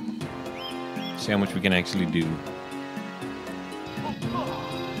world. See how much we can actually do.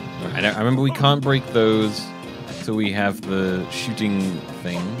 Right, I remember we can't break those till we have the shooting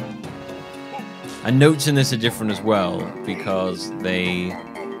thing. And notes in this are different as well, because they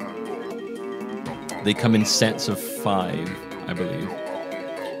come in sets of 5, I believe.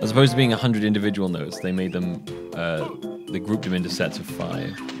 As opposed to being 100 individual notes, they made them, they grouped them into sets of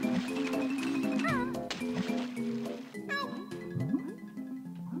 5.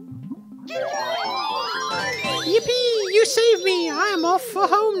 Yippee! You saved me! I'm off for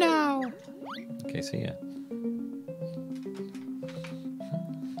home now! Okay, see ya.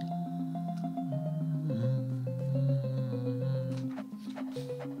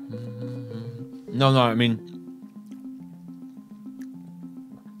 No, I mean...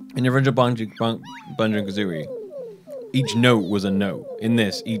 In the original Banjo-Kazooie, each note was a note. In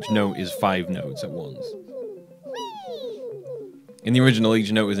this, each note is 5 notes at once. In the original,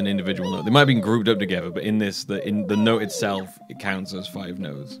 each note is an individual note. They might have been grouped up together, but in this, the note itself, it counts as 5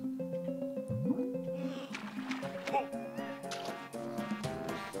 notes.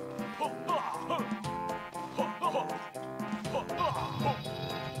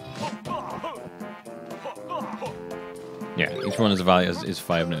 Yeah, each one is a value is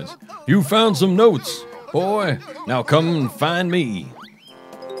 5 notes. You found some notes, boy. Now come and find me.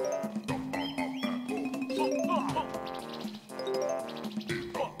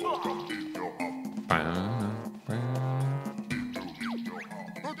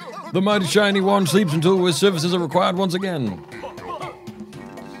 The mighty shiny one sleeps until his services are required once again.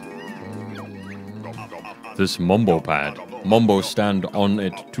 this Mumbo pad. Mumbo stand on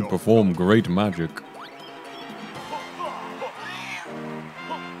it to perform great magic.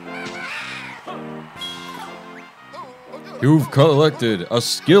 You've collected a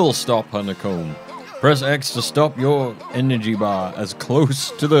skill stop honeycomb. Press X to stop your energy bar as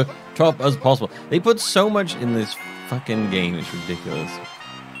close to the top as possible. They put so much in this fucking game, it's ridiculous.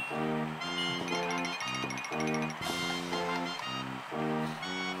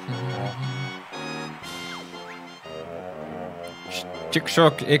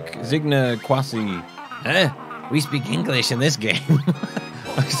 Chickshok ik zigna quasi. We speak English in this game.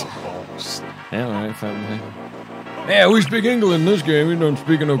 Alright, fine. Yeah, we speak English in this game. We don't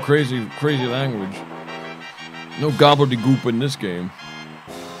speak no crazy language. No gobbledygook in this game.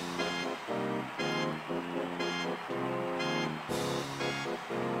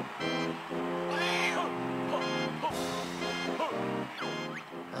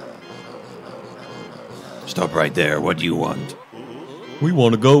 Stop right there. What do you want? We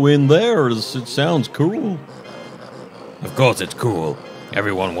want to go in there. It sounds cool. Of course it's cool.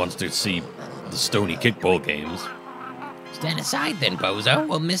 Everyone wants to see the Stony Kickball games. Stand aside then, Bozo.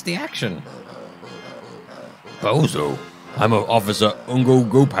 We'll miss the action. Bozo? I'm an Officer Ungo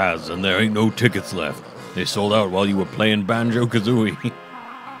Gopaz, and there ain't no tickets left. They sold out while you were playing Banjo-Kazooie.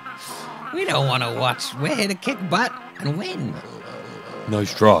 We don't want to watch. We're here to kick butt and win.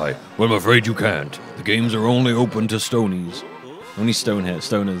 Nice try. Well, I'm afraid you can't. The games are only open to Stonies. Only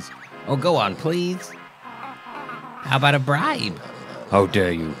stoners. Oh, go on, please. How about a bribe? How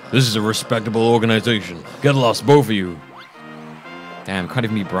dare you? This is a respectable organization. Get lost, both of you. Damn, can't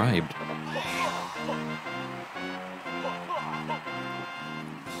even be bribed.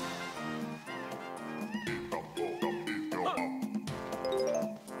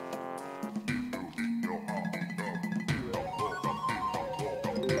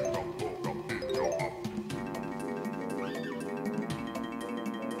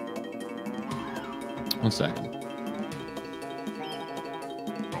 One second.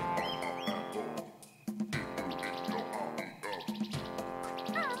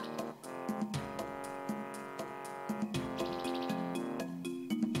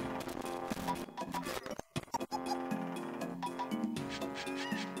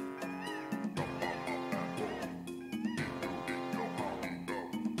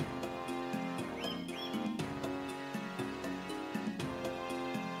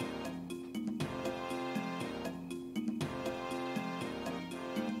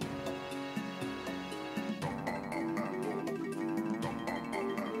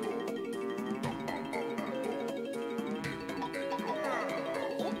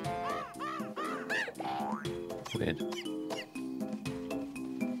 Weird.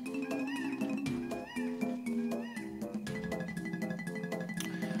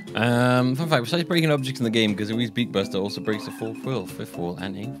 Fun fact, besides breaking objects in the game, Kazooie's Beakbuster also breaks the fourth wall, fifth wall,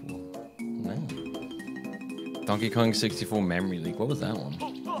 and eighth wall. No. Donkey Kong 64 Memory Leak. What was that one?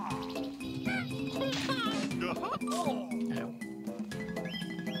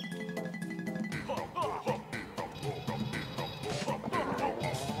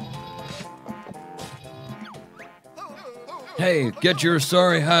 Hey, get your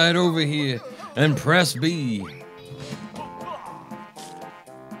sorry hide over here and press B.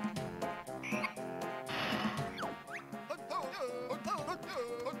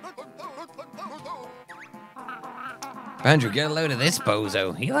 Banjo, get a load of this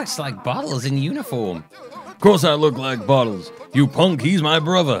bozo. He looks like Bottles in uniform. Of course I look like Bottles. You punk, he's my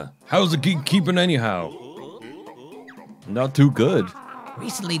brother. How's the geek keeping anyhow? Not too good.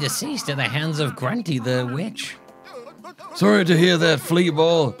 Recently deceased at the hands of Grunty the Witch. Sorry to hear that,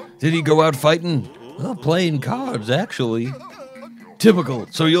 Fleaball. Did he go out fighting? Well, playing cards, actually. Typical.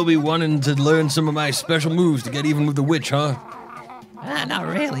 So you'll be wanting to learn some of my special moves to get even with the witch, huh? Not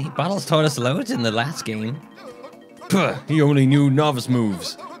really. Bottles taught us loads in the last game. Puh, he only knew novice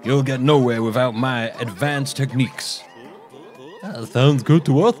moves. You'll get nowhere without my advanced techniques. Sounds good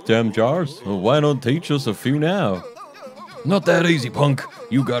to us, Jam Jars. Well, why not teach us a few now? Not that easy, punk.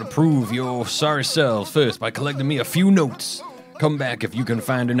 You gotta prove your sorry selves first by collecting me a few notes. Come back if you can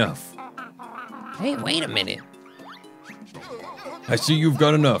find enough. Hey, wait a minute. I see you've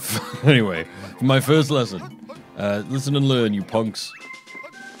got enough. Anyway, for my first lesson. Listen and learn, you punks.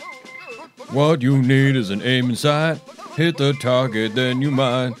 What you need is an aim in sight. Hit the target, then you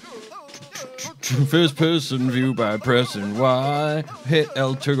might. First person view by pressing Y. Hit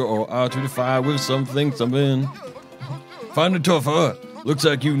L trigger or R to defy with something. Find it tougher. Looks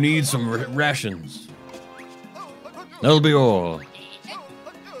like you need some rations. That'll be all.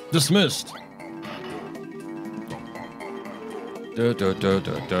 Dismissed.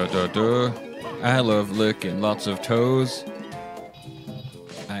 I love licking lots of toes.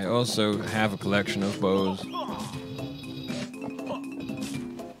 I also have a collection of bows.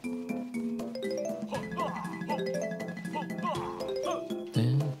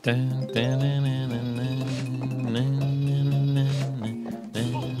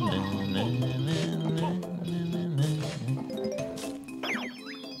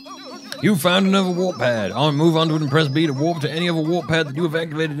 You found another warp pad. I'll move on to it and press B to warp to any other warp pad that you have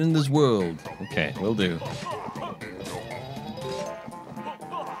activated in this world. Okay, will do.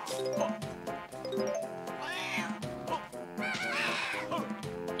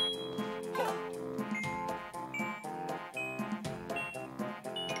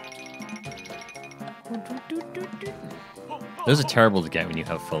 Those are terrible to get when you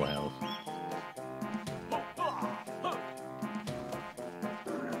have full health.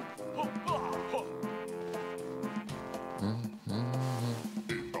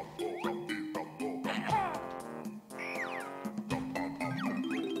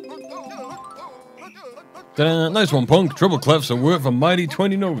 Ta-da, nice one, punk. Triple clefs are worth a mighty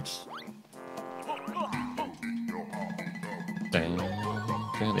 20 notes.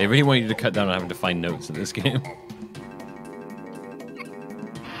 They really want you to cut down on having to find notes in this game.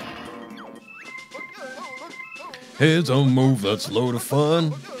 Here's a move that's load of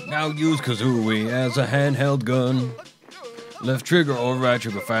fun. Now use Kazooie as a handheld gun. Left trigger or right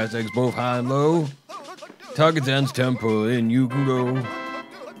trigger fires eggs both high and low. Target's ends tempo, in you can go.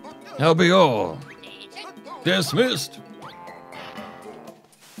 That'll be all. Dismissed.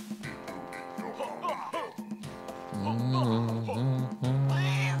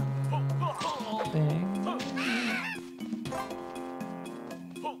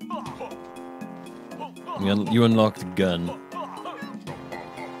 You unlocked the gun.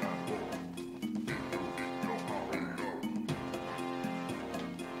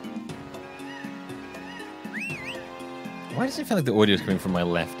 Why does it feel like the audio is coming from my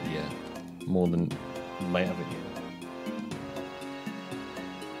left ear more than my other ear?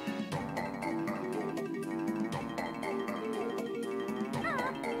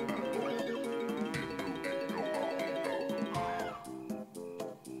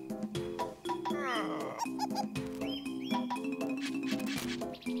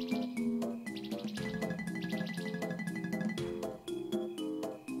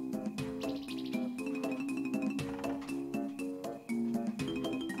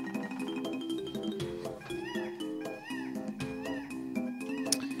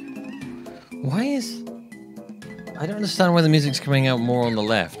 I don't understand why the music's coming out more on the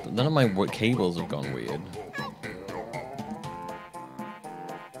left. None of my cables have gone weird.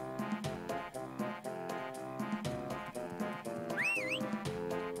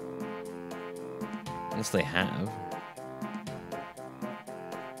 Unless they have.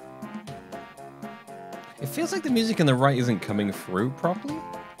 It feels like the music on the right isn't coming through properly.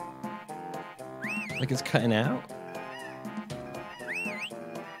 Like it's cutting out.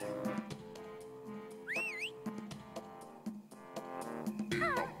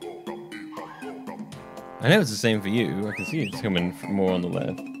 I know it's the same for you. I can see it's coming more on the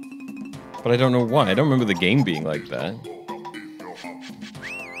left. But I don't know why. I don't remember the game being like that.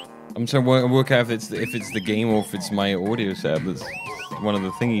 I'm trying to work out if it's the game or if it's my audio setup that's one of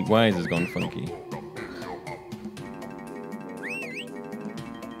the thingy wires has gone funky.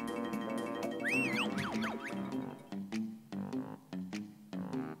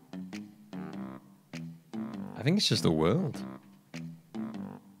 I think it's just the world.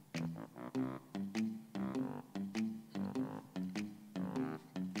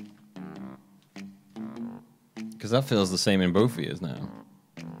 Because that feels the same in both ears now.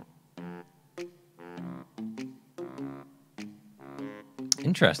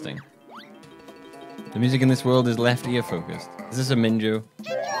 Interesting. The music in this world is left ear focused. Is this a Minjo?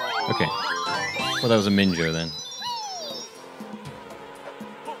 Okay. Well, that was a Minjo then.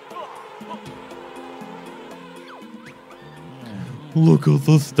 Look at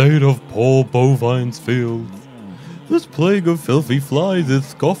the state of poor bovine's fields. This plague of filthy flies is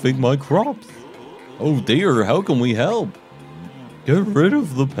scoffing my crops. Oh dear, how can we help? Get rid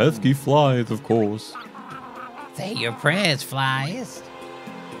of the pesky flies, of course. Say your prayers, flies.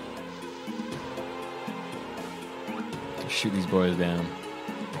 Shoot these boys down.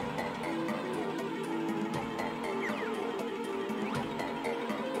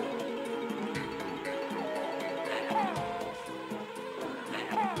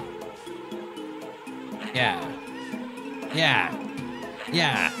 Yeah. Yeah.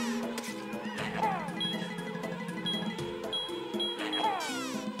 Yeah.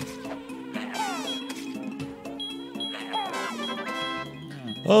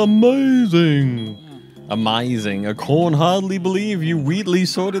 Amazing! Amazing. I can't hardly believe you wheatly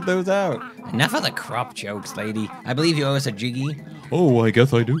sorted those out. Enough of the crop jokes, lady. I believe you owe us a jiggy. Oh, I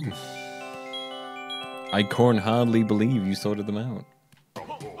guess I do. I can't hardly believe you sorted them out.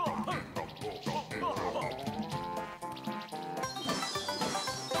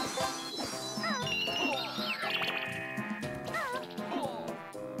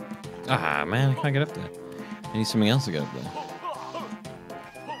 Ah, man, I can't get up there. I need something else to get up there.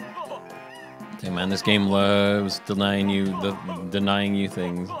 Hey, man, this game loves denying you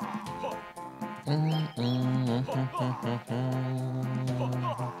things.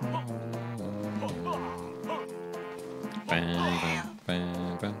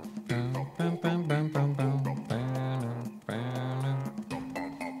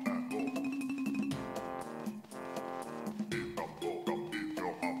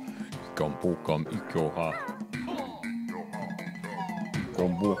 Kom ikoha.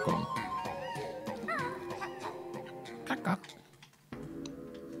 Kom.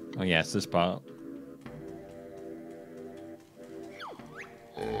 Oh yes, this part.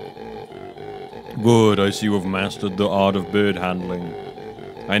 Good, I see you have mastered the art of bird handling.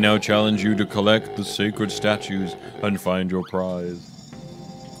 I now challenge you to collect the sacred statues and find your prize.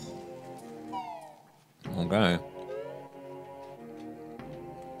 Okay.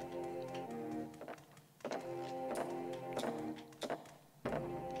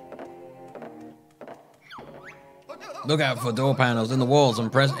 Look out for door panels in the walls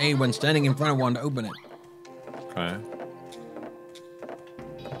and press A when standing in front of one to open it. Okay.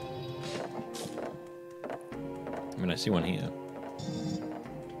 I mean, I see one here.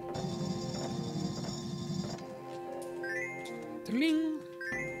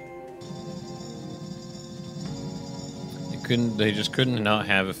 They just couldn't not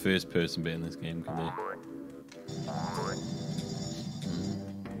have a first person bit in this game, could they?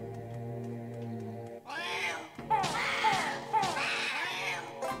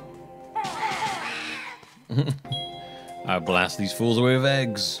 I blast these fools away with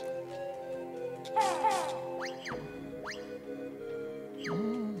eggs.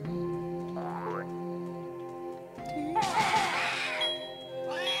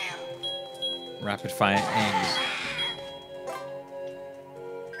 Rapid fire eggs.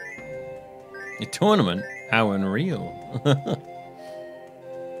 A tournament? How unreal.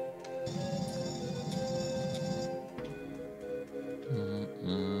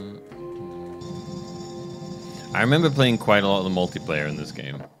 I remember playing quite a lot of the multiplayer in this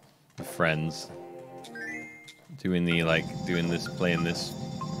game with friends. Playing this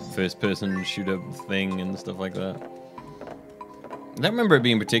first person shoot up thing and stuff like that. I don't remember it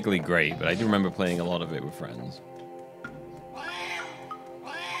being particularly great, but I do remember playing a lot of it with friends.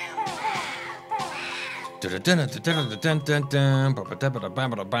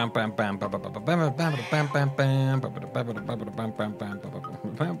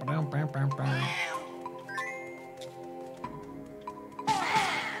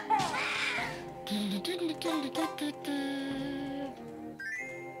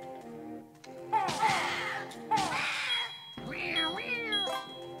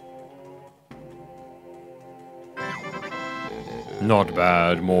 Not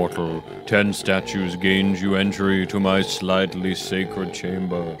bad, mortal. 10 statues gains you entry to my slightly sacred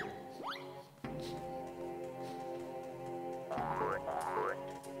chamber.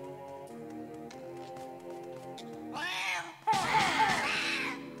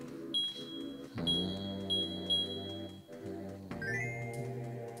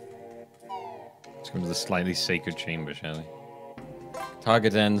 Let's go to the slightly sacred chamber, shall we?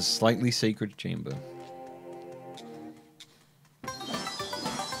 Target ends, slightly sacred chamber.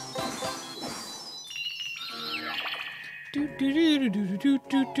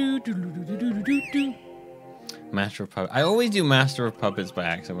 Master of Puppets. I always do Master of Puppets by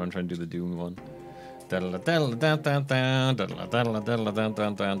accident when I'm trying to do the Doom one.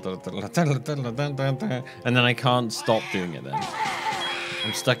 And then I can't stop doing it then.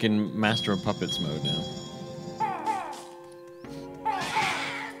 I'm stuck in Master of Puppets mode now.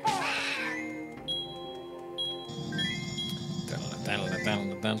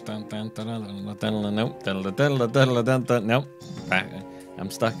 Nope. I'm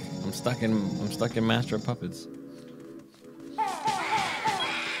stuck. I'm stuck in Master of Puppets.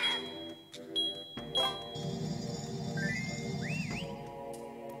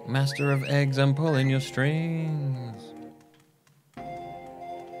 Master of Eggs, I'm pulling your strings.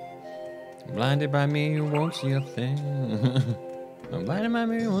 Blinded by me, you won't see a thing. I'm blinded by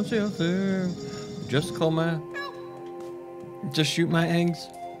me, you won't see a thing. Just shoot my eggs.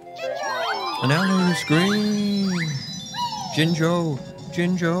 And now you scream. Jinjo,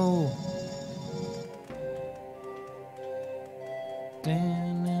 Jinjo.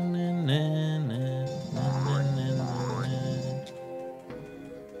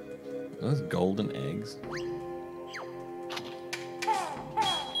 Those golden eggs.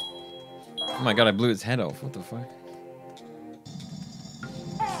 Oh my god, I blew its head off. What the fuck?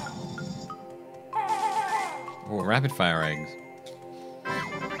 Oh, rapid fire eggs.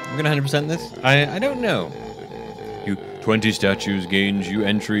 I'm gonna 100% this? I don't know. 20 statues gains you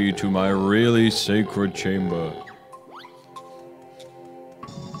entry to my really sacred chamber.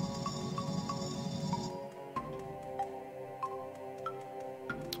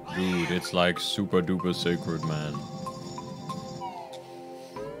 Dude, it's like super duper sacred, man.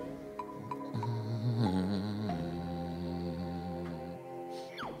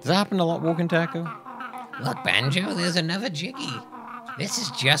 Does that happen a lot walking taco? Look, Banjo, there's another Jiggy. This is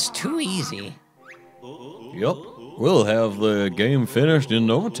just too easy. Yup, we'll have the game finished in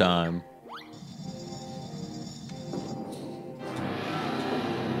no time.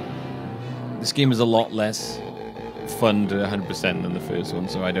 This game is a lot less fun to 100% than the first one,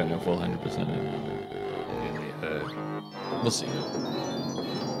 so I don't know if we'll 100% it. We'll see.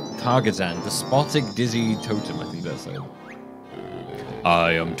 Targazan, despotic dizzy totem, I think that's it.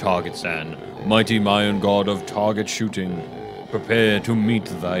 I am Target-san, mighty Mayan god of target shooting. Prepare to meet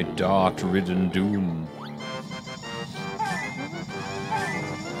thy dart-ridden doom.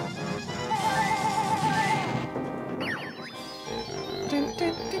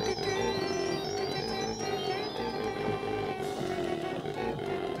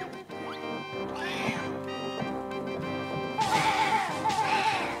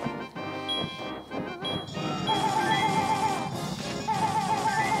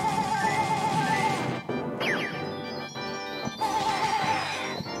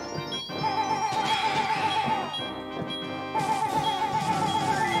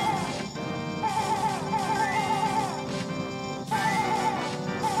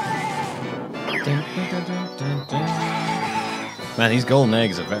 Man, these golden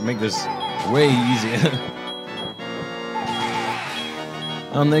eggs make this way easier.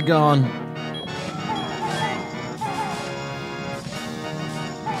 And they're gone.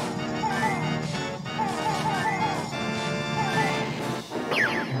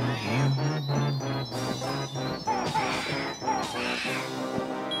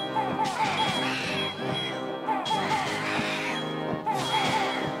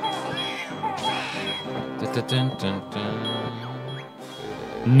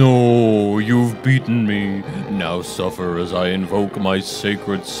 No, you've beaten me. Now suffer as I invoke my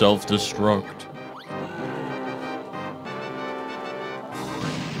sacred self-destruct.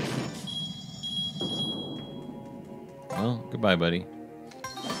 Well, goodbye, buddy.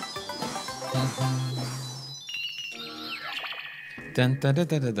 Dun, dun, dun,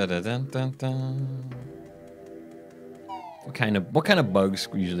 dun, dun, dun, dun, dun, dun. What kind of bugs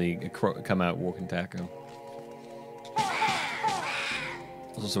usually come out walking taco?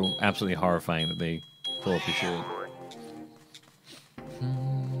 It's also absolutely horrifying that they pull up your shirt.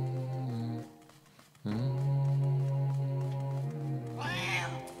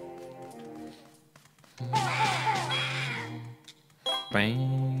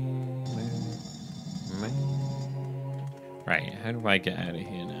 Right, how do I get out of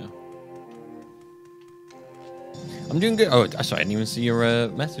here now? I'm doing good. Oh, sorry, I didn't even see your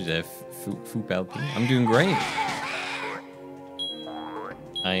message there, begrudgingly. I'm doing great.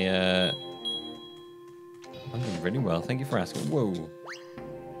 I'm doing really well. Thank you for asking. Whoa.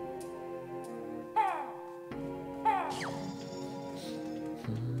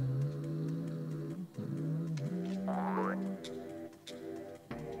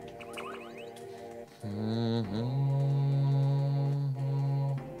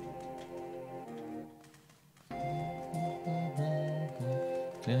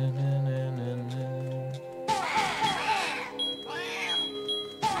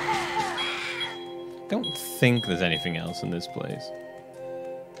 Don't think there's anything else in this place.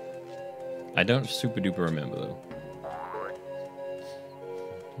 I don't super duper remember though.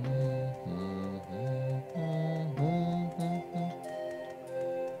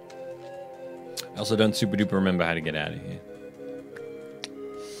 I also don't super duper remember how to get out of here.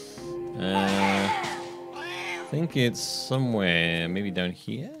 I think it's somewhere, maybe down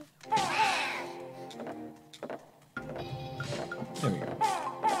here? There we go.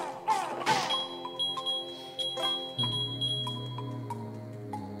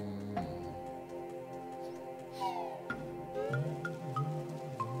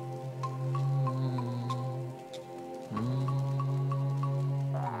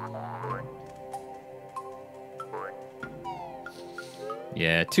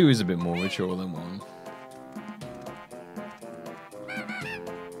 Yeah, 2 is a bit more mature than 1.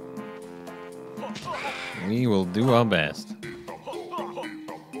 We will do our best.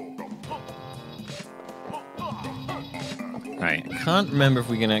 Right, I can't remember if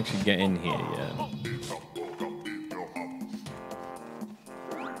we can actually get in here yet.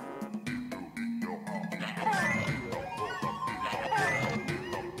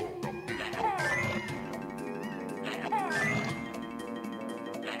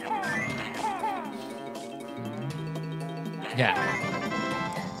 Yeah.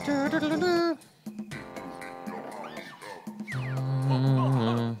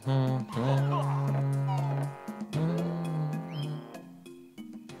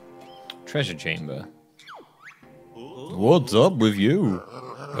 Treasure chamber. What's up with you?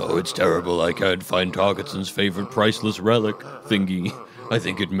 Oh, it's terrible. I can't find Targetson's favorite priceless relic thingy. I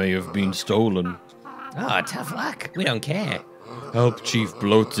think it may have been stolen. Oh, tough luck. We don't care. Help Chief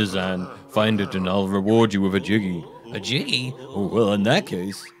Bloatzizan find it and I'll reward you with a jiggy. A jiggy? Oh, well, in that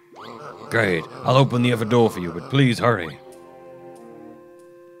case. Great. I'll open the other door for you, but please hurry.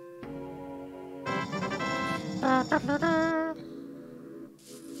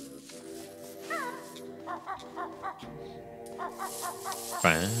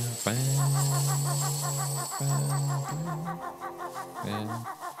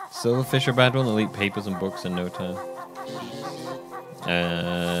 Silverfish are bad one. They'll eat papers and books in no time.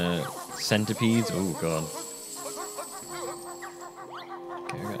 Centipedes. Oh god.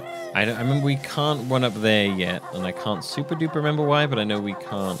 Okay. I remember we can't run up there yet, and I can't super duper remember why, but I know we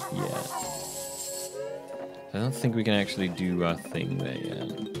can't yet. I don't think we can actually do our thing there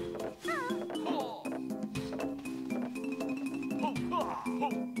yet.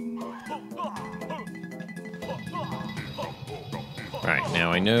 Right,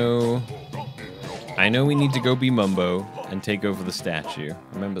 now I know we need to go be Mumbo and take over the statue.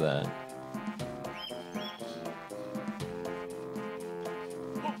 Remember that.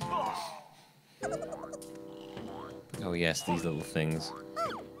 Oh yes, these little things.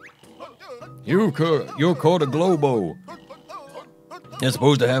 You're called a Globo. You're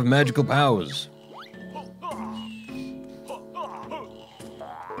supposed to have magical powers.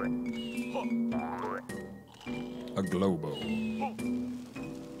 A Globo.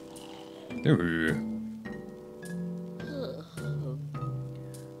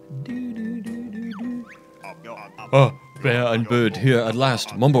 Ah, Bear and Bird here at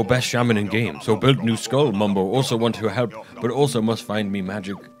last. Mumbo best shaman in game, so build new skull. Mumbo also want to help, but also must find me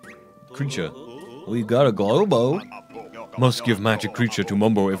magic creature. We got a Globo. Must give magic creature to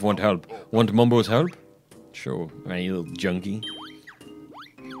Mumbo if want help. Want Mumbo's help? Sure, right, you little junkie.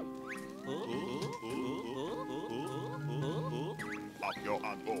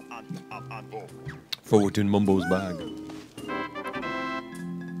 Throw it in Mumbo's bag.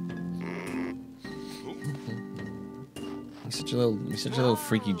 He's such a little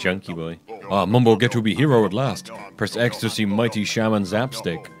freaky junkie boy. Ah, Mumbo get to be hero at last. Press X to see mighty shaman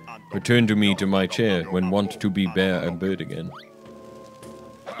zapstick. Return to me to my chair when want to be bear and bird again.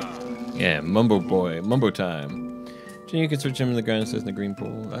 Yeah, Mumbo boy, Mumbo time. Do you can switch him in the ground says in the green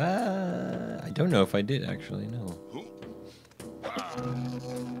pool? I don't know if I did actually, no.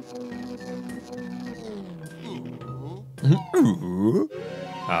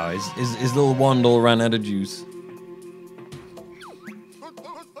 Oh, his little wand all ran out of juice.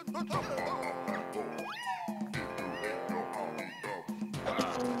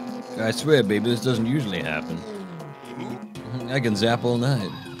 I swear, baby, this doesn't usually happen. I can zap all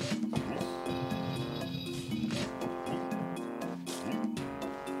night.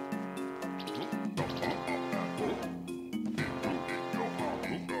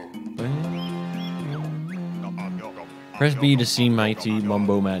 Press B to see mighty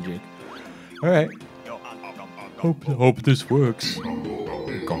Mumbo magic. Alright. Hope this works.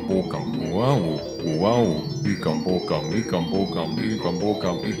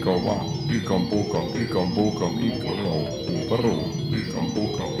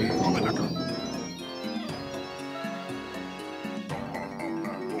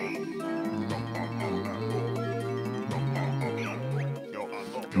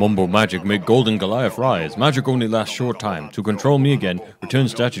 Mumbo magic make golden Goliath rise. Magic only lasts short time. To control me again, return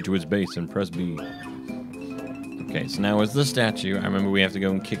statue to its base and press B. Okay, so now as the statue, I remember we have to go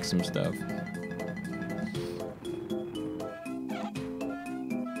and kick some stuff.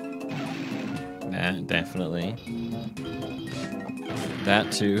 That, definitely.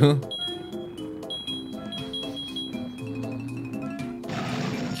 That too.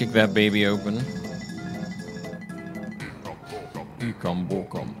 Kick that baby open.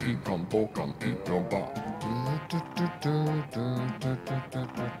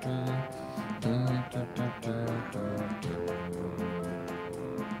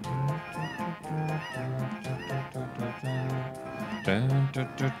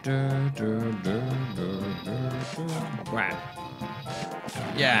 Wow.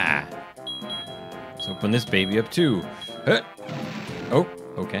 Yeah. Let's open this baby up too. Huh. Oh,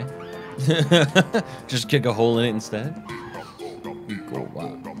 okay. Just kick a hole in it instead. Go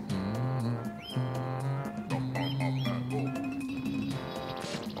wow.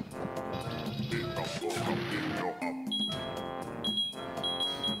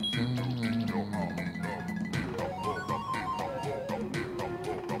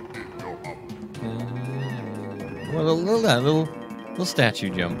 Well, little statue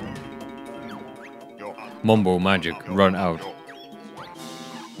jump. Mumbo magic, run out.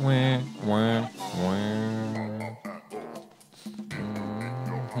 Wah, wah, wah.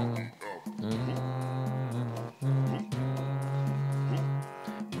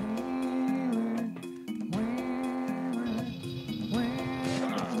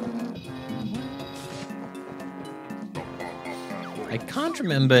 I can't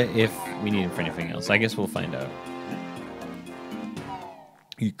remember if we need him for anything else. I guess we'll find out.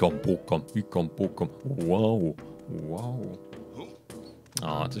 Wow. Wow.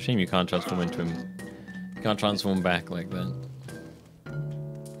 Oh, it's a shame you can't transform into him. You can't transform back like that.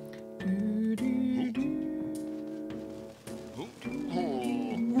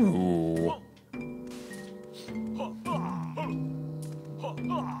 Ooh.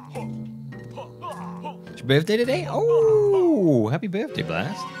 It's your birthday today? Oh, happy birthday,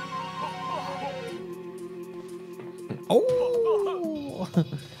 Blast. Oh.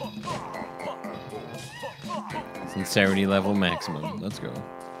 Sincerity level maximum. Let's go.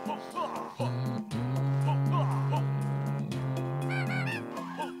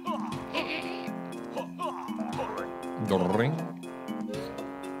 Ring.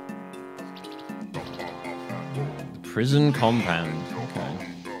 Prison compound. Okay.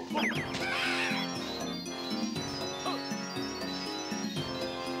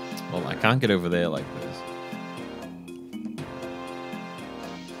 Well, I can't get over there like this.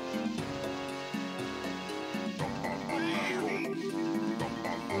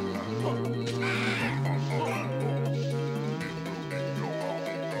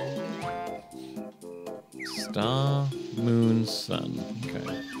 Star, moon, sun.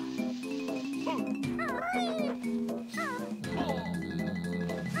 Okay.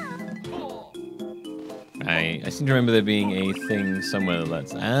 I seem to remember there being a thing somewhere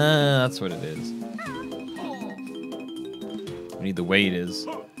that's... that's what it is. We need the waders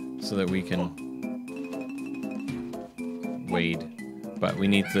so that we can wade. But we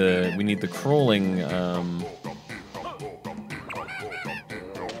need the crawling,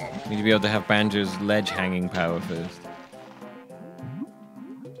 we need to be able to have Banjo's ledge hanging power first.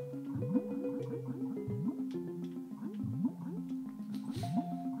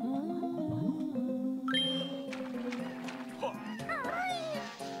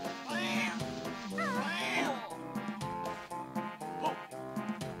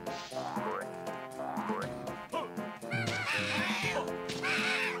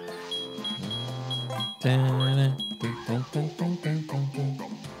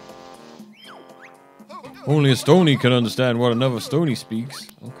 Only a Stony can understand what another Stony speaks.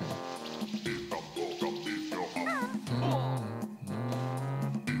 Okay.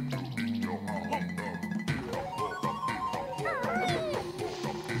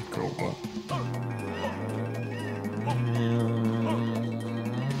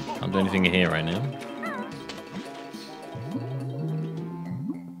 Can't do anything here right now.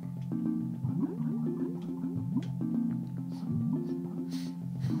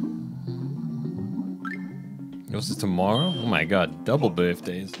 What's this, tomorrow? Oh my god, double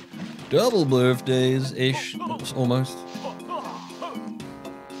birthdays. Double birthdays-ish, almost.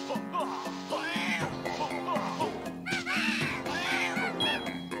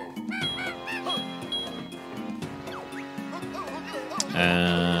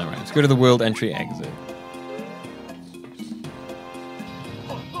 Right, let's go to the world entry exit.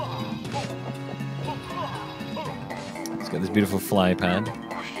 Let's get this beautiful fly pad.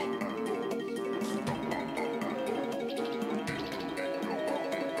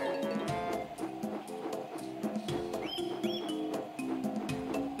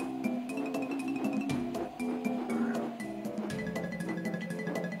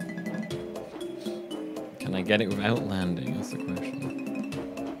 Can I get it without landing? That's the question.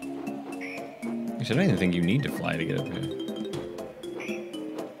 Actually, I don't even think you need to fly to get up here.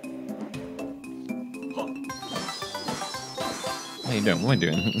 No, you don't. What am I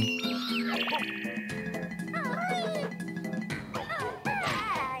doing?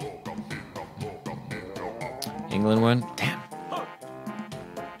 England won? Damn.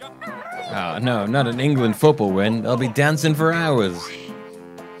 Oh, no, not an England football win. They'll be dancing for hours.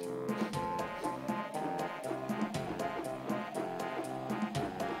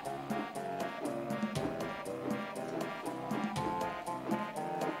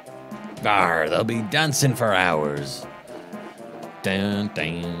 Arr, they'll be dancing for hours. Dun,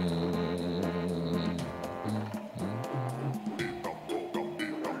 dun.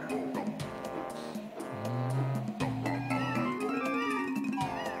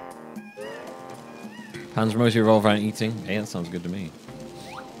 Plans mostly revolve around eating. Hey, that sounds good to me.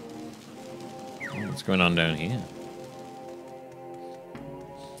 What's going on down here?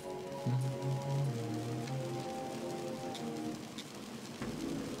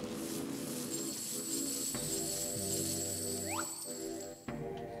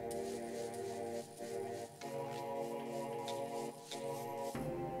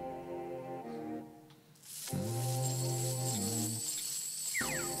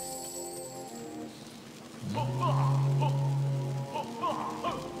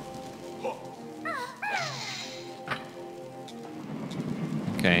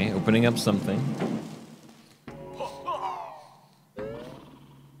 Okay, opening up something.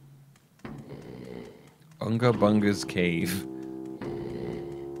 Unga Bunga's cave.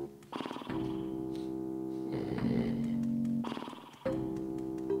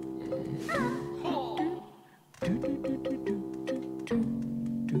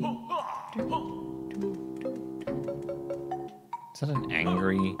 Is that an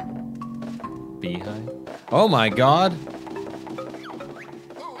angry beehive? Oh my god!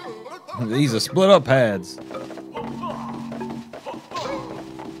 These are split up heads.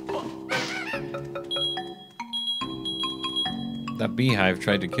 That beehive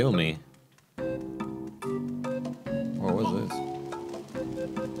tried to kill me. What was this?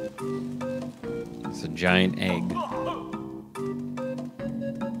 It's a giant egg.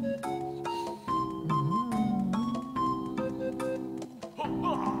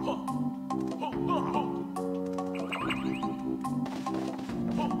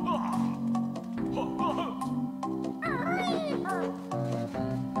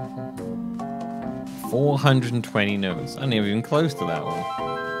 $420 notes. I'm not even close to that one.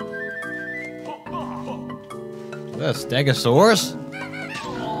 Is that a stegosaurus?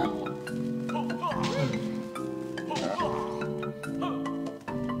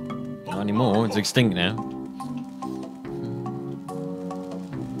 Not anymore. It's extinct now.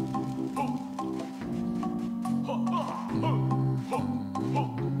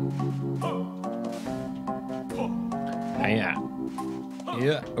 Yeah.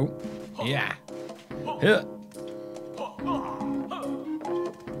 Yeah. Oh. Yeah. Yeah.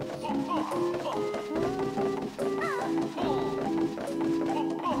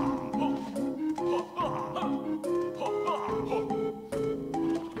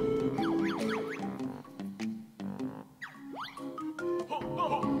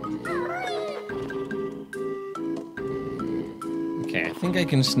 Okay, I think I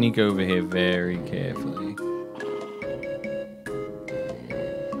can sneak over here very carefully.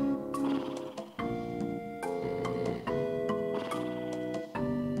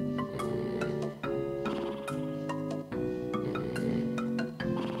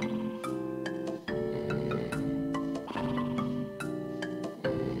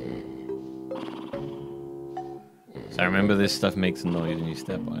 So I remember this stuff makes a noise when you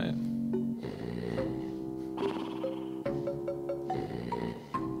step on it.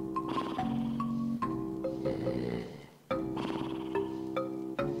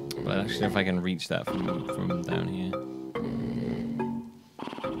 But actually, if I can reach that from down here.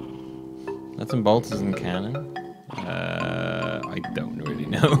 Nuts and bolts isn't canon? I don't really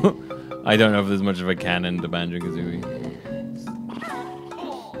know. I don't know if there's much of a canon to Banjo-Kazooie.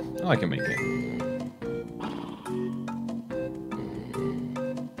 Oh, I can make it.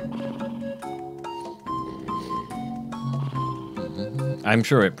 I'm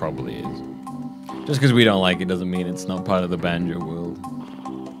sure it probably is. Just because we don't like it doesn't mean it's not part of the Banjo world.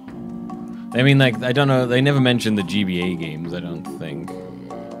 I mean, like, I don't know, they never mentioned the GBA games, I don't think.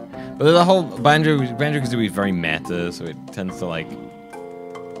 But the whole Banjo-Kazooie is very meta, so it tends to, like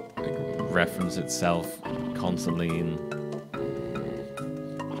reference itself constantly and...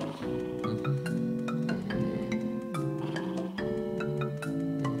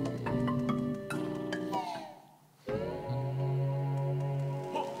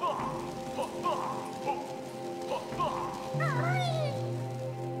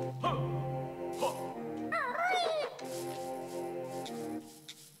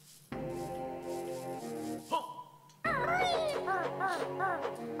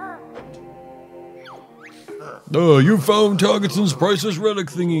 You found Targetson's priceless relic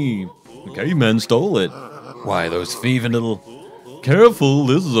thingy. The caveman stole it. Why, those thieving little... Careful,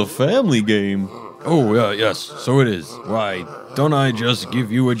 this is a family game. Oh, yes, so it is. Why, don't I just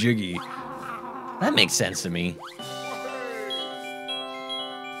give you a jiggy? That makes sense to me.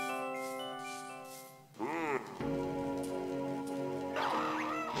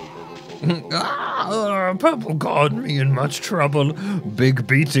 Purple got me in much trouble. Big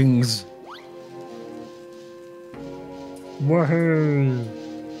beatings. Wahoo!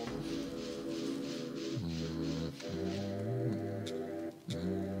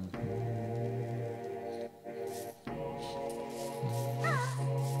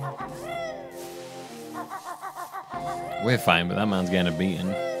 We're fine, but that man's getting a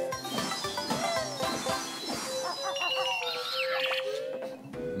beating.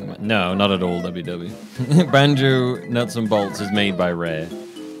 No, not at all, WW. Banjo Nuts and Bolts is made by Rare,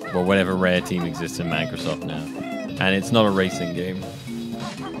 or whatever Rare team exists in Microsoft now, and it's not a racing game.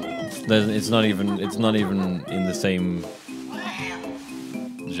 It's not even in the same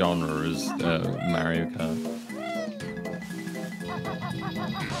genre as Mario Kart.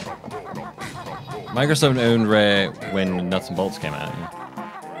 Microsoft owned Rare when Nuts and Bolts came out. Yeah.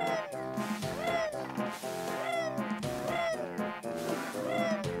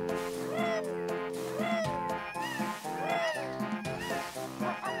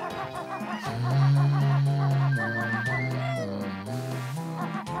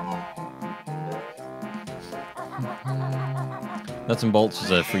 Nuts and Bolts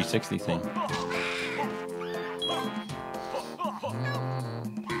is a 360 thing.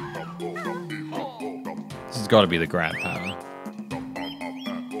 This has got to be the grab power.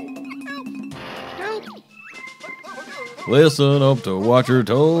 Listen up to what you're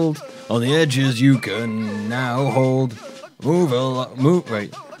told. On the edges you can now hold. Move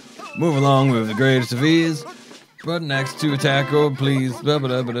along with the greatest of ease. But next to attack or please.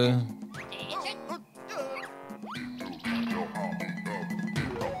 Ba-ba-da-ba-da.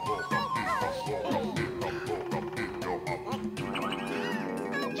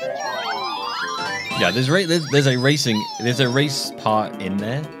 Yeah, there's a race part in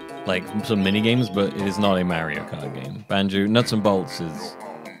there, like some mini games, but it is not a Mario Kart game. Banjo Nuts and Bolts is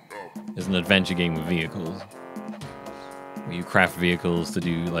an adventure game with vehicles, where you craft vehicles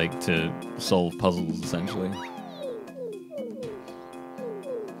to solve puzzles essentially.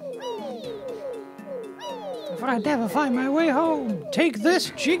 If I never find my way home, take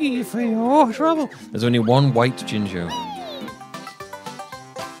this jiggy for your trouble. There's only one white Jinjo.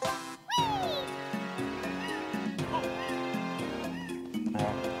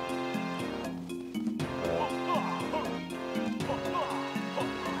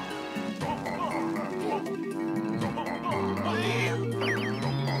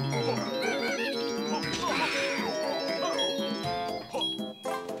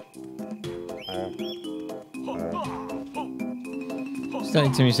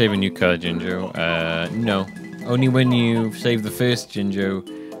 Starting to me save a new color Jinjo. No. Only when you save the first Jinjo,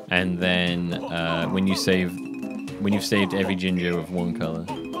 and then when you've saved every Jinjo of one color.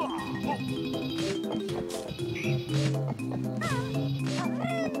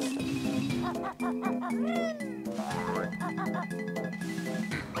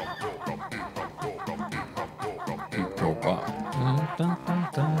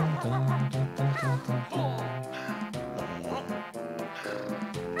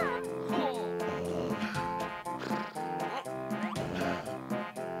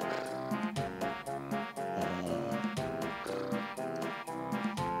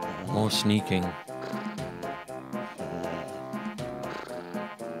 More sneaking.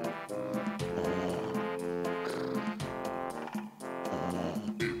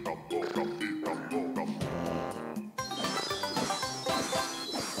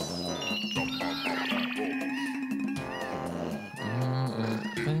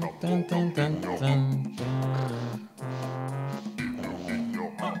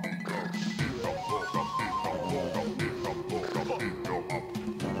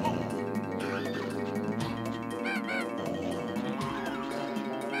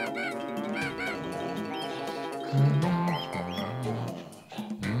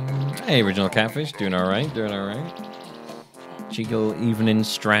 Hey, Original Catfish, doing alright. Chico evening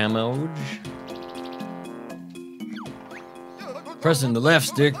Stramoj. Pressing the left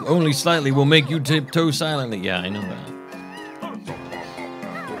stick only slightly will make you tiptoe silently. Yeah, I know that.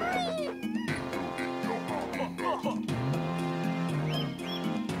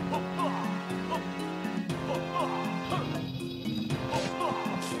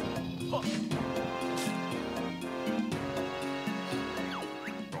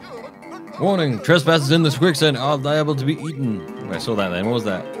 Warning, trespassers in this quicksand are liable to be eaten. I saw that then. What was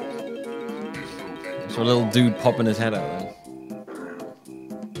that? So a little dude popping his head out there.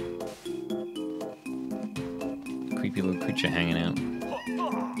 Creepy little creature hanging out.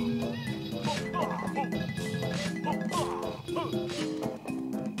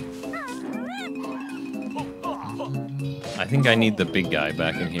 I think I need the big guy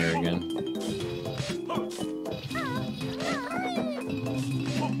back in here again.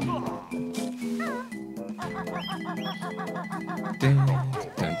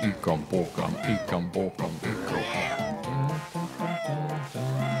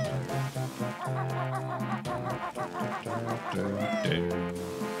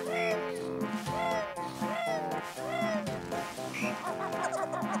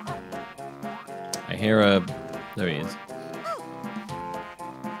 I hear a... There he is.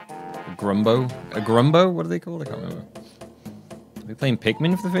 A Grumbo? A Grumbo? What are they called? I can't remember. Are we playing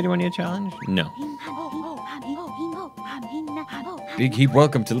Pikmin for the 31-year challenge? No. Big heap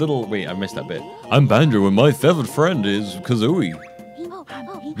welcome to little... Wait, I missed that bit. I'm Banjo and my feathered friend is Kazooie.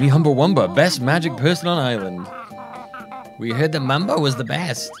 Me Humba Wumba, best magic person on island. We heard that Mumbo was the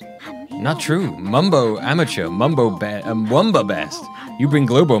best. Not true. Mumbo amateur, Wumba best. You bring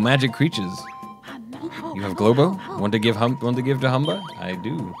Globo magic creatures. You have Globo? Want to give to Humba? I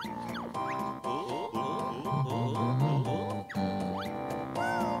do.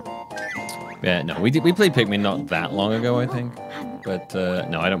 Yeah, no, we played Pikmin not that long ago, I think. But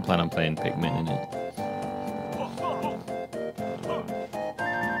no, I don't plan on playing Pikmin in it.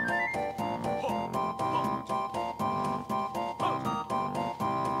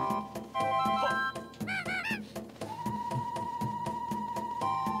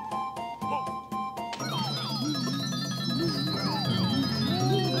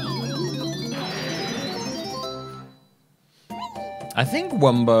 I think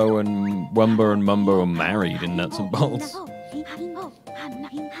Wumbo and Mumbo are married in Nuts and Bolts.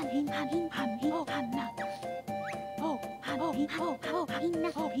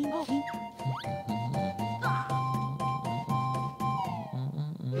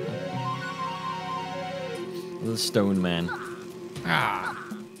 The Stone Man. Ah.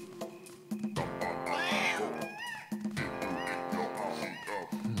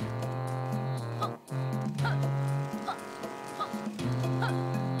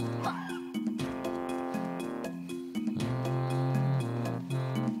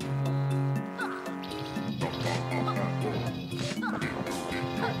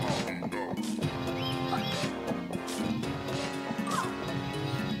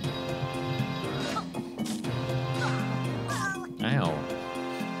 Ow.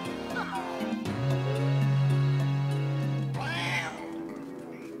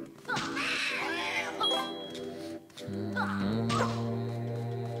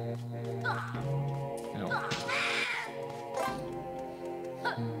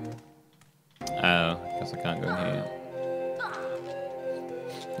 Oh, guess I can't go in here.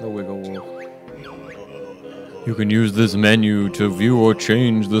 The wiggle wall. You can use this menu to view or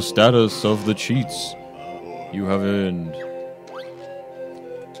change the status of the cheats you have earned.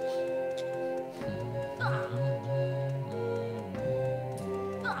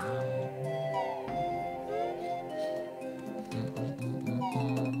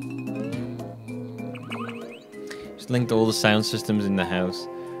 Just linked all the sound systems in the house.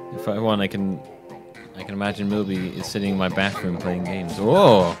 If I want, I can imagine Milby is sitting in my bathroom playing games.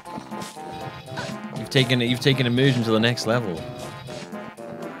 Oh, you've taken immersion to the next level.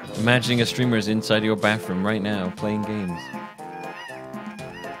 Imagining a streamer is inside your bathroom right now playing games.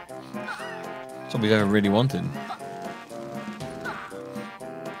 That's what we've ever really wanted.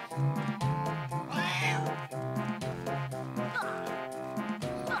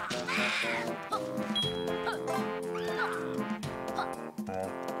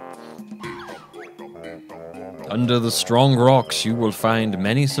 Under the strong rocks, you will find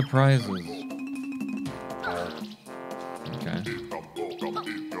many surprises. Okay.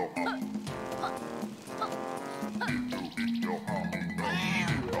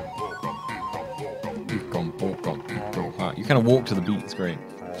 You kind of walk to the beat, it's great.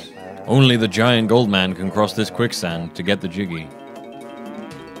 Only the giant gold man can cross this quicksand to get the jiggy.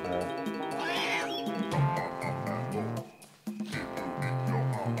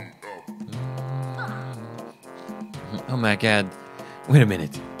 Oh my god. Wait a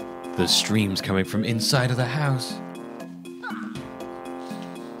minute. The stream's coming from inside of the house.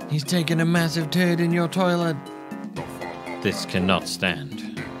 He's taking a massive turd in your toilet. This cannot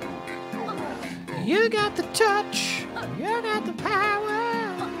stand. You got the touch. You got the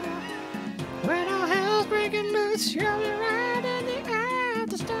power. When all hell's breaking loose, you'll be right in the eye of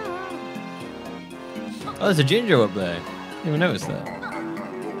the storm. Oh, there's a Jinjo up there. Didn't even notice that.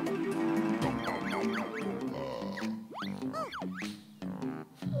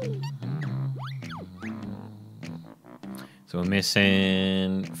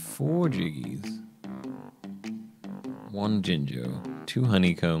 Missing 4 jiggies. 1 Jinjo. 2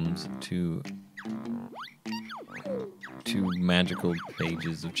 honeycombs. 2 magical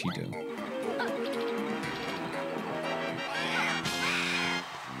pages of Cheeto.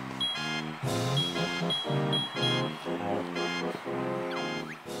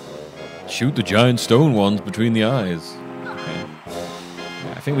 Shoot the giant stone ones between the eyes. Okay.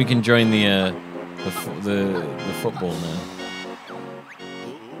 I think we can join the football now.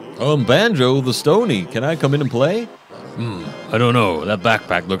 Banjo, the Stony. Can I come in and play? I don't know. That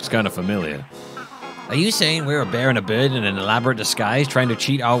backpack looks kind of familiar. Are you saying we're a bear and a bird in an elaborate disguise trying to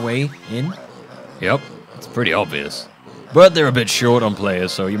cheat our way in? Yep, it's pretty obvious. But they're a bit short on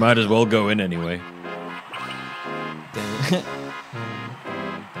players, so you might as well go in anyway.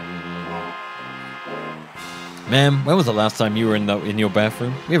 Ma'am, when was the last time you were in your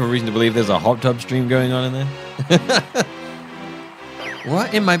bathroom? We have a reason to believe there's a hot tub stream going on in there.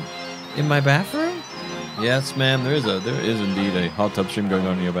 What? In my bathroom? Yes, ma'am, there is indeed a hot tub stream going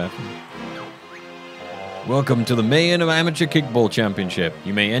on in your bathroom. Welcome to the Mayan Amateur Kickball Championship.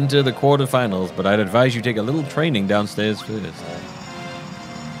 You may enter the quarterfinals, but I'd advise you take a little training downstairs first.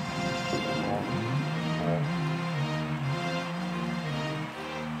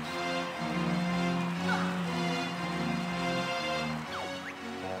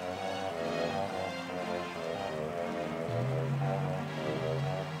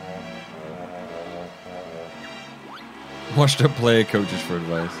 Watched up player coaches for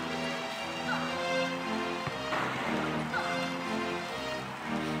advice.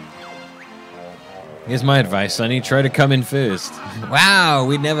 Here's my advice, Sonny. Try to come in first. Wow,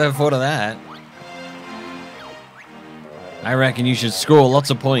 we'd never have thought of that. I reckon you should score lots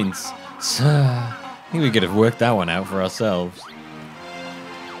of points. So, I think we could have worked that one out for ourselves.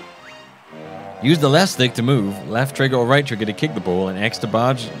 Use the left stick to move, left trigger or right trigger to kick the ball, and X to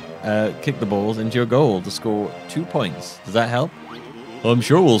barge kick the balls into your goal to score 2 points. Does that help? I'm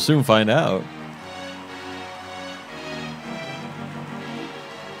sure we'll soon find out.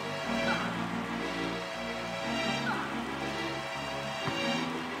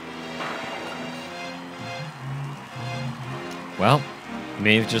 Well, you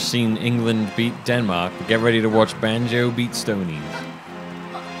may have just seen England beat Denmark, but get ready to watch Banjo beat Stonies.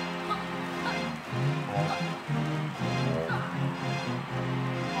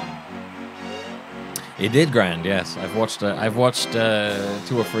 It did grand, yes. I've watched 2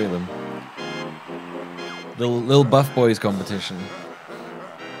 or 3 of them. Little Buff Boys competition.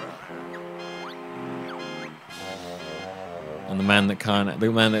 And the man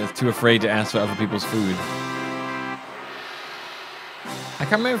that is too afraid to ask for other people's food. I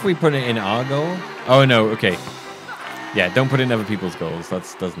can't remember if we put it in our goal. Oh no, okay. Yeah, don't put it in other people's goals.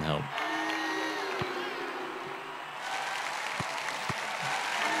 That doesn't help.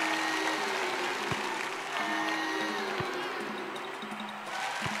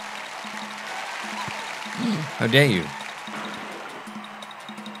 How dare you?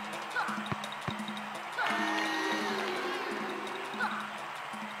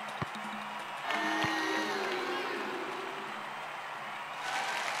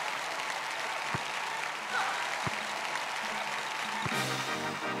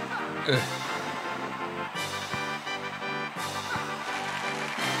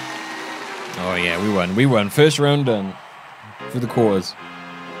 Oh yeah, we won. We won. First round done. For the quarters.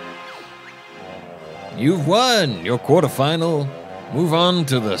 You've won your quarterfinal. Move on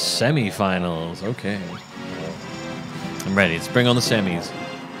to the semifinals. Okay. I'm ready. Let's bring on the semis.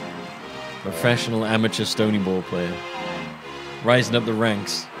 Professional amateur stony ball player. Rising up the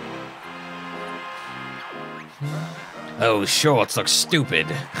ranks. Oh, shorts look stupid.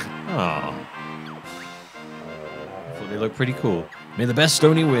 Oh. I thought they look pretty cool. May the best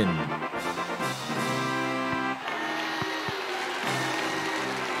stony win.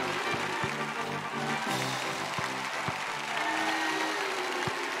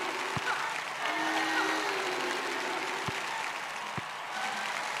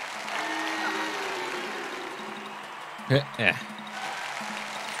 Yeah.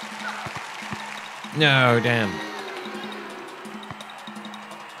 No, damn.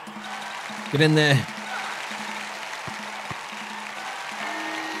 Get in there.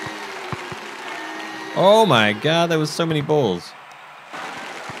 Oh my god, there was so many balls.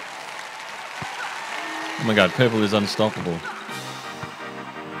 Oh my god, purple is unstoppable.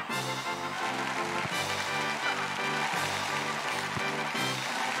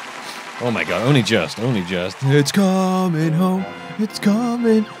 Oh my god, only just. It's coming home, it's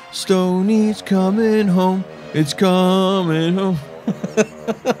coming, Stoney's coming home, it's coming home.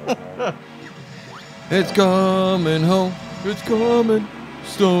 It's coming home, It's coming.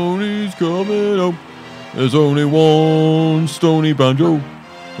 Stoney's coming home. There's only one Stony Banjo.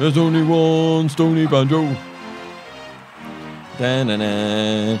 There's only one Stony Banjo.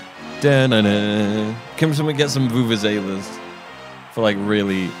 Da-na-na, da-na-na. Can someone get some vuvuzelas for like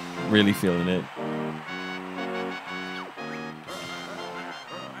really, really feeling it?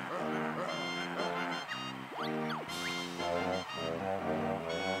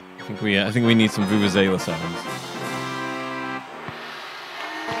 I think we need some vuvuzela sounds.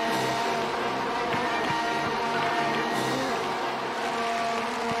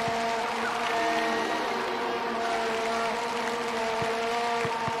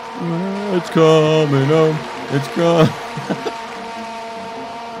 It's coming home. It's coming.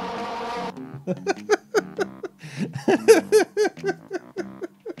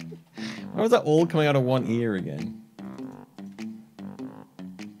 Why was that all coming out of one ear again?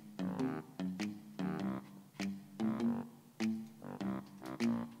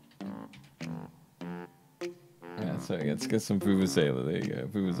 Yeah, so let's get some vuvuzela. There you go,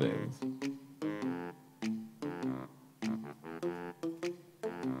 vuvuzelas.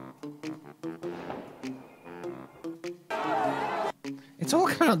 It's all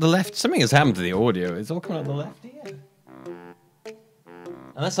coming out the left. Something has happened to the audio. It's all coming out the left ear.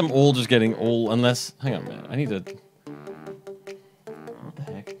 Unless I'm all just getting all. Unless. Hang on a minute. I need to. What the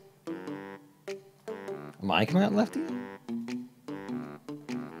heck? Am I coming out left ear?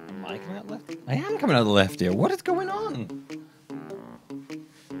 Am I coming out left ear? I am coming out the left ear. What is going on?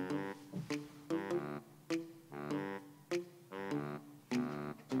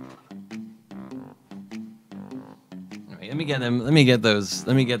 Let me get them. Let me get those.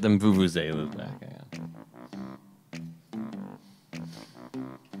 Let me get them vuvuzelas back. Hang on.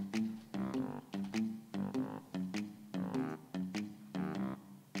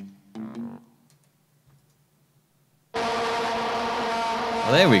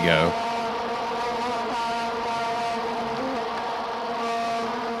 Well, there we go.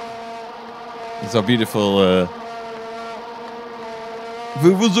 It's our beautiful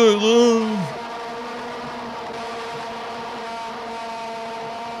vuvuzela.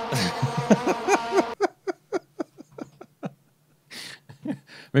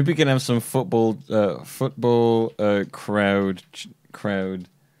 Maybe we can have some football crowd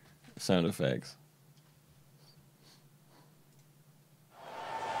sound effects.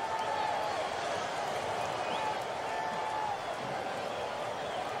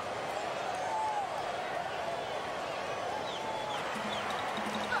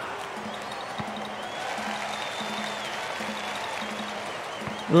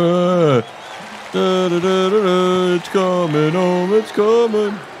 It's coming home, it's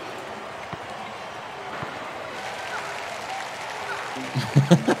coming.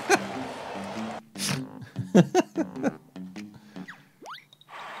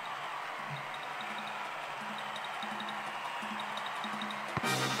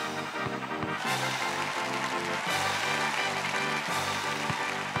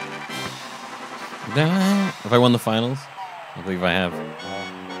 Have I won the finals? I believe I have.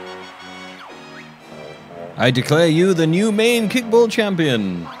 I declare you the new main kickball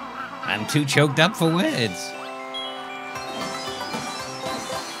champion. I'm too choked up for words.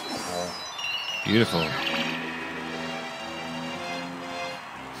 Beautiful.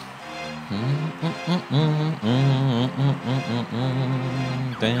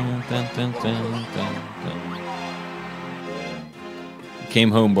 Came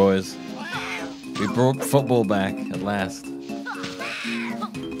home, boys. We brought football back at last.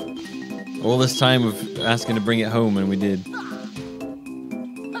 All this time of asking to bring it home, and we did.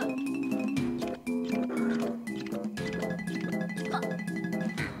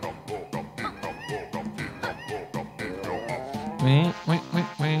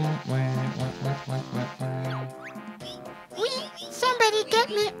 Somebody get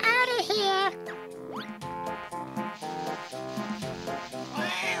me out of here.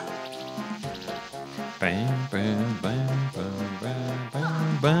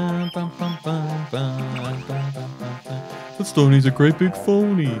 But Stoney's a great big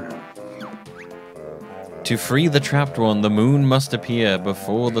phony. To free the trapped one, the moon must appear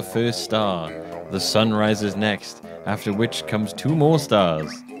before the first star. The sun rises next, after which comes 2 more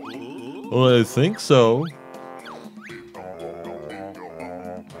stars. Well, I think so.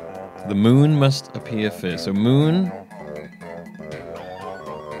 The moon must appear first. So moon.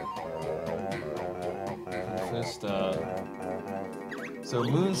 First star. So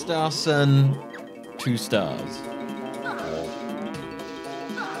moon, star, sun, 2 stars.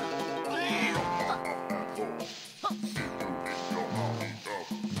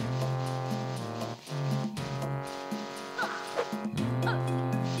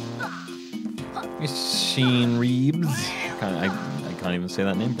 Sheen Reeves. I can't even say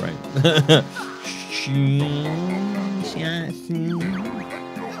that name right. Sheen.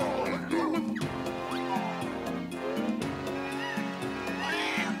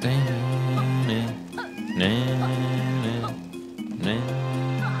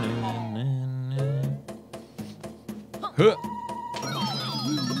 Huh.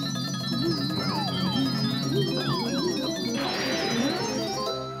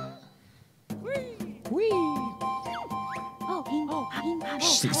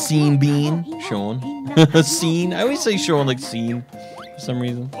 Scene Bean, Sean. Scene. I always say Sean like Scene for some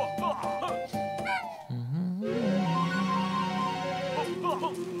reason.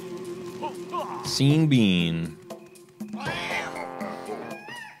 Scene Bean.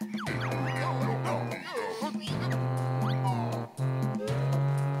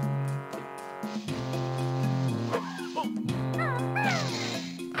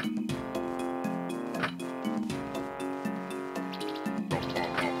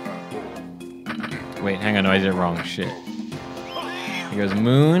 Wait, hang on, no, I did it wrong. Shit. Here goes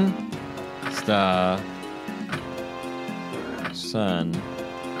moon, star, sun,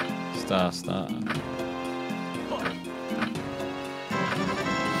 star, star.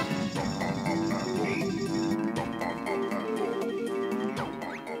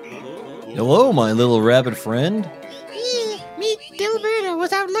 Hello, my little rabbit friend. Me, Gilberto,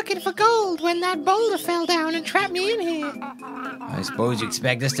 was out looking for gold when that boulder fell down and trapped me in here. I suppose you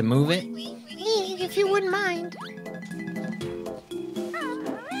expect us to move it? If you wouldn't mind.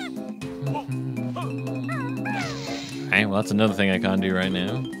 Hey, well, that's another thing I can't do right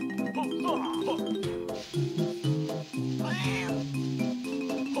now.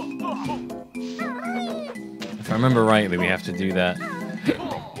 If I remember rightly, we have to do that.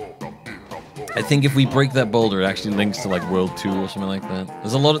 I think if we break that boulder, it actually links to like World 2 or something like that.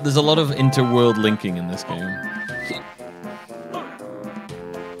 There's a lot of inter-world linking in this game.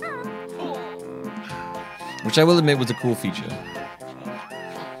 Which I will admit was a cool feature.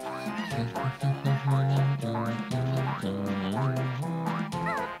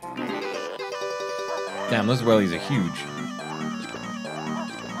 Damn, those wellies are huge.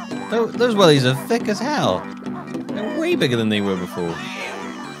 Those wellies are thick as hell. They're way bigger than they were before.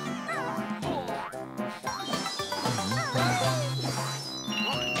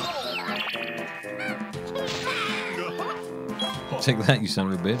 Take that, you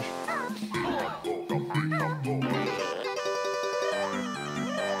son of a bitch.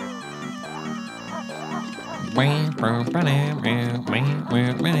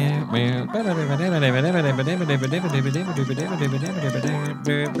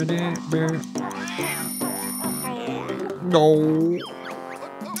 No.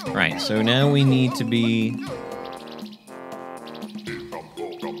 Right, so now we need to be...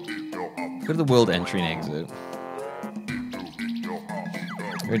 Go to the world entry and exit.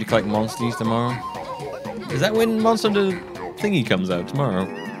 Ready to collect monsters tomorrow? Is that when Monster Hunter thingy comes out tomorrow?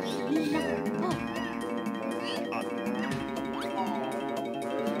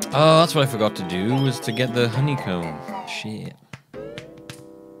 Oh, that's what I forgot to do, was to get the honeycomb. Shit.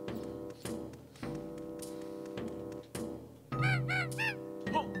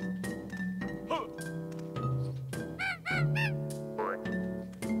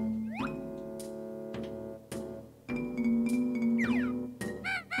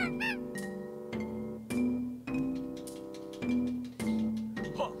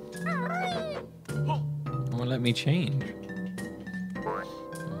 Won't let me change.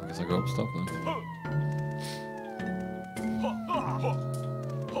 I guess I'll go up stop then.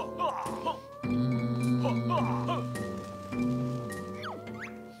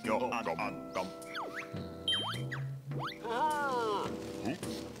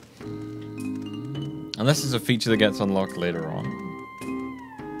 Unless it's a feature that gets unlocked later on.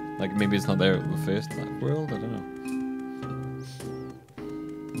 Like maybe it's not there at the first world, I don't know.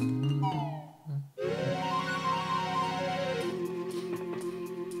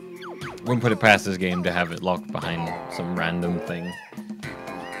 Wouldn't put it past this game to have it locked behind some random thing.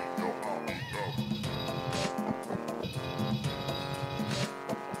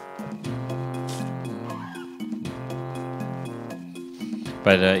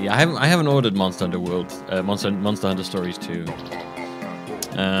 But yeah, I haven't ordered Monster Hunter World, Monster Hunter Stories 2.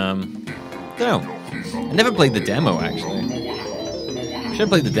 Don't know. I never played the demo actually. Should have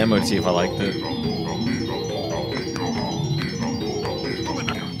played the demo to see if I liked it.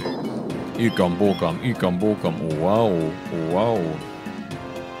 Ikam bokam, wow, wow.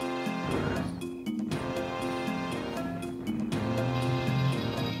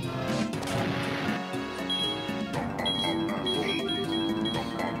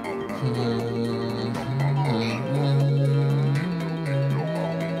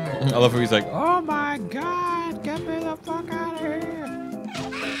 I love how he's like, Oh my god, get me the fuck out of here.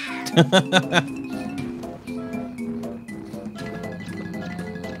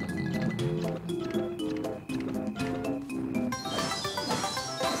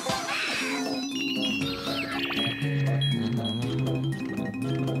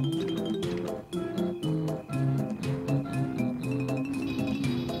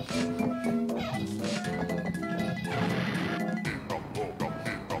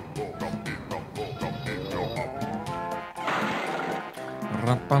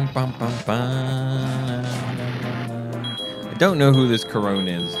 I don't know who this Corone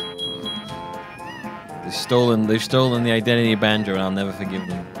is. They've stolen the identity of Banjo, and I'll never forgive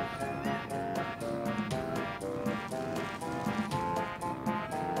them.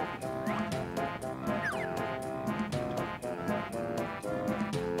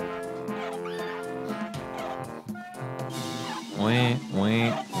 Wah,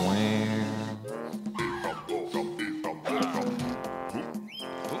 wah, wah.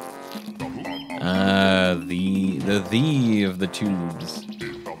 The of the tubes.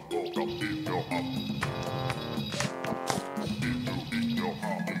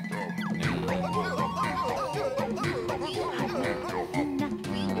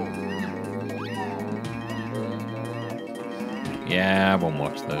 Yeah, I won't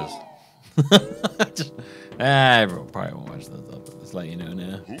watch those. I probably won't watch those. I'll just let you know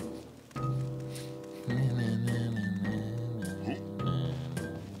now.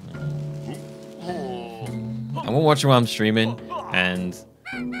 I won't watch them while I'm streaming, and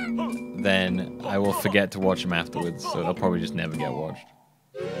then I will forget to watch them afterwards, so they'll probably just never get watched.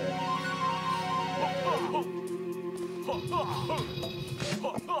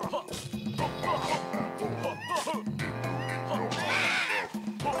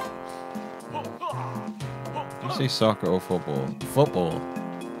 Did you say soccer or football? Football.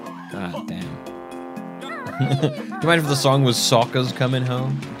 God damn. Can you imagine if the song was Soccer's Coming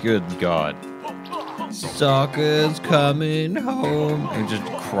Home? Good God. Soccer's coming home. And just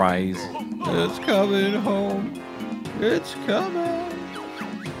cries. It's coming home. It's coming.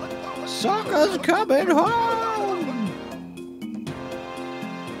 Soccer's coming home.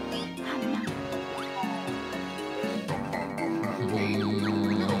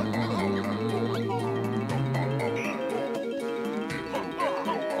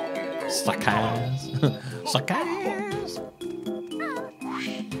 Suckers. Suckers.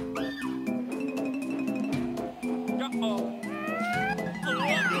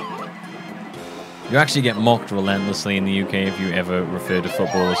 You actually get mocked relentlessly in the UK if you ever refer to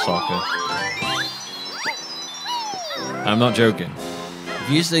football as soccer. I'm not joking. If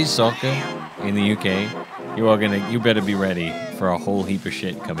you say soccer in the UK, you better be ready for a whole heap of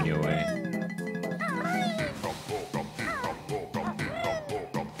shit coming your way.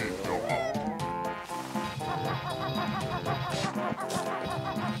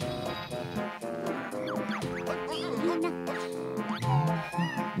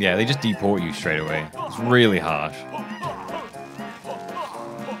 Yeah, they just deport you straight away. It's really harsh.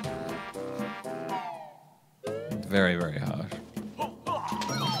 It's very, very harsh.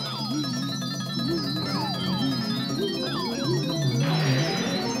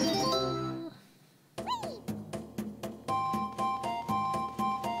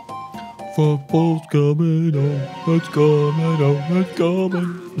 Football's coming on, it's coming on, it's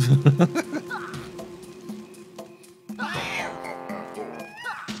coming.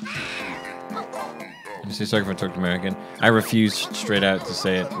 Say sorry if I talked American. I refuse straight out to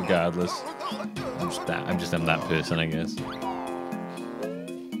say it regardless. I'm just that person, I guess.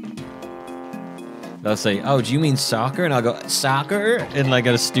 They'll say, "Oh, do you mean soccer?" And I'll go, "Soccer?" in like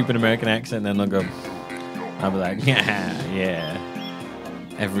a stupid American accent, and then they'll go, I'll be like, "Yeah, yeah."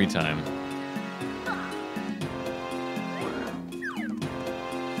 Every time.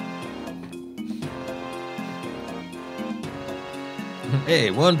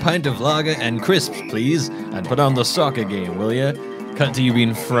 Hey, 1 pint of lager and crisps, please. And put on the soccer game, will ya? Cut to you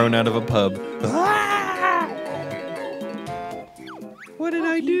being thrown out of a pub. What did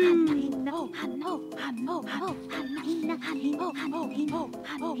I do?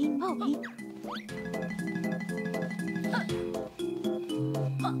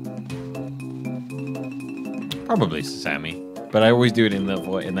 Probably Sammy, but I always do it in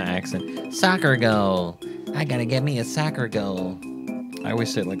that accent. Soccer goal. I gotta get me a soccer goal. I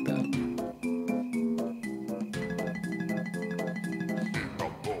always say it like that.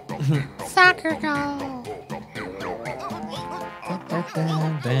 Soccer goal.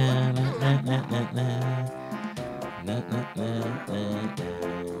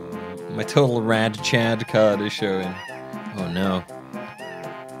 My total rad Chad card is showing. Oh no.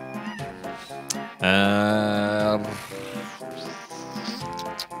 Can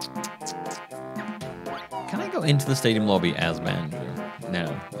I go into the stadium lobby as Banjo? No,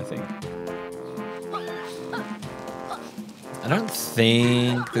 I think. I don't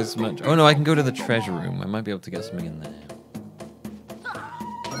think there's much. Oh no, I can go to the treasure room. I might be able to get something in there.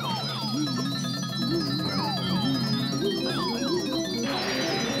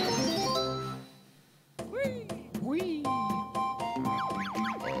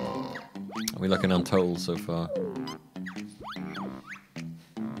 Are we looking on totals so far?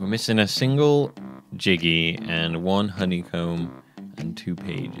 We're missing a single Jiggy and 1 honeycomb and 2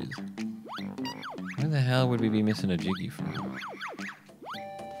 pages. Where the hell would we be missing a Jiggy from?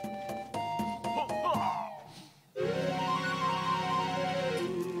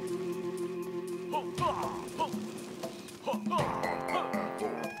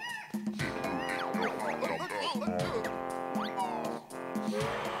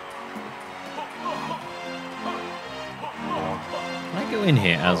 Can I go in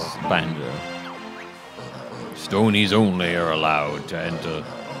here as Banjo? Stonies only are allowed to enter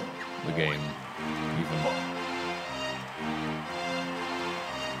the game. Even.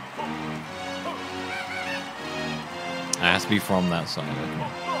 It has to be from that side. Okay.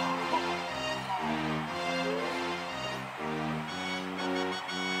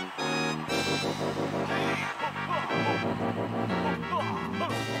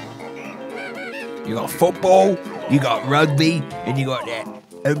 You got football, you got rugby, and you got that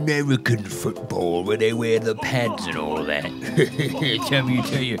American football where they wear the pads and all that. Tell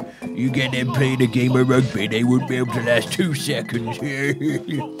you, you get them playing a game of rugby, they wouldn't be able to last 2 seconds.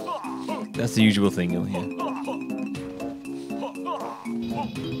 That's the usual thing you'll hear.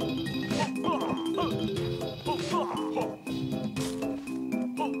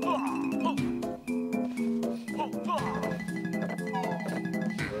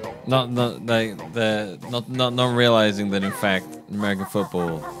 Not realizing that in fact American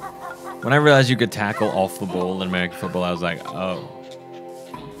football. When I realized you could tackle off the ball in American football, I was like, oh,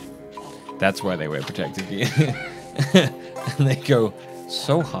 that's why they wear protective gear. And they go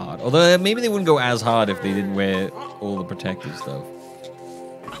so hard. Although maybe they wouldn't go as hard if they didn't wear all the protective stuff.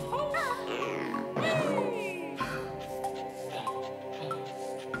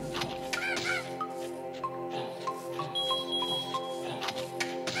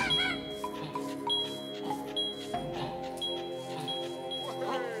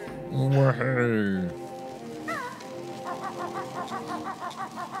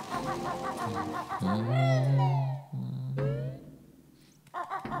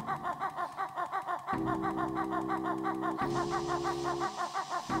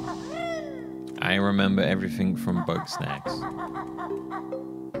 I remember everything from Bug Snacks.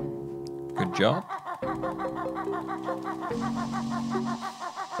 Good job.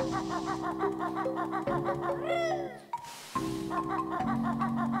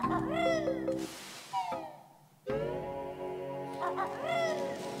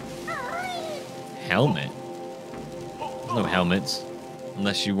 Helmet? There's no helmets.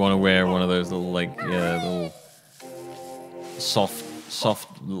 Unless you want to wear one of those little, like, little soft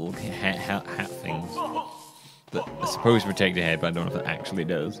little hat things that are supposed to protect your head, but I don't know if it actually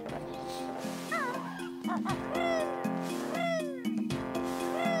does.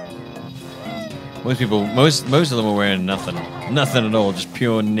 Most of them are wearing nothing at all, just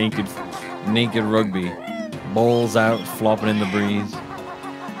pure naked rugby, balls out, flopping in the breeze.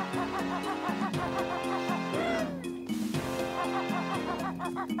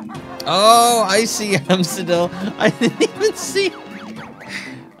 Oh, I see Amsterdam. I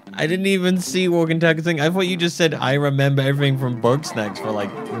didn't even see Walking Talking Thing. I thought you just said I remember everything from Bug Snacks for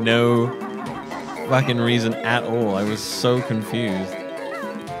like no fucking reason at all. I was so confused.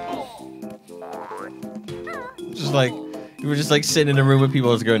 Just like you were just like sitting in a room with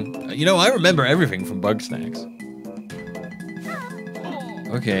people just going, you know, I remember everything from Bug Snacks.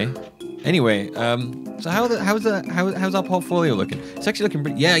 Okay. Anyway, so how's our portfolio looking? It's actually looking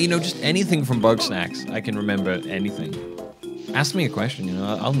pretty. Yeah, you know, just anything from Bug Snacks. I can remember anything. Ask me a question, you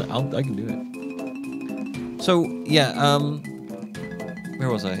know, I can do it. So yeah, where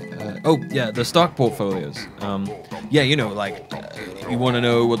was I? Oh yeah, the stock portfolios. Yeah, you know, like you want to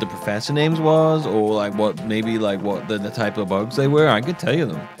know what the professor names was, or like what the type of bugs they were. I could tell you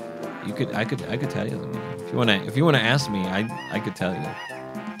them. I could tell you them. If you wanna ask me, I could tell you.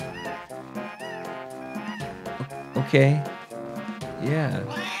 Okay. Yeah.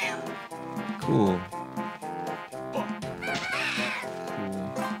 Cool.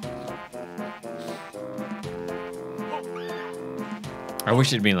 I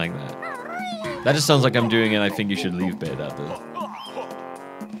wish it'd been like that. That just sounds like I'm doing it. I think you should leave bit at this.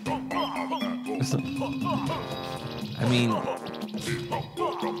 mean,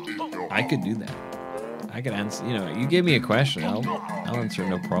 I could do that. I could answer. You know, you gave me a question. I'll answer it,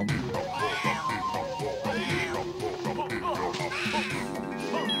 no problem.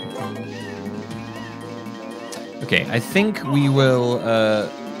 Okay, I think we will.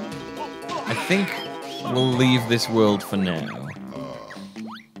 I think we'll leave this world for now.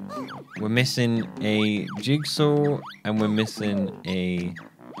 We're missing a jigsaw, and we're missing a.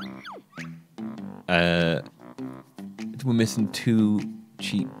 We're missing 2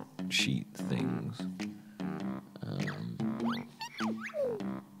 cheat sheet things.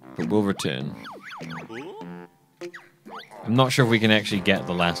 But we'll return. I'm not sure if we can actually get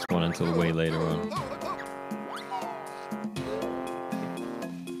the last one until way later on.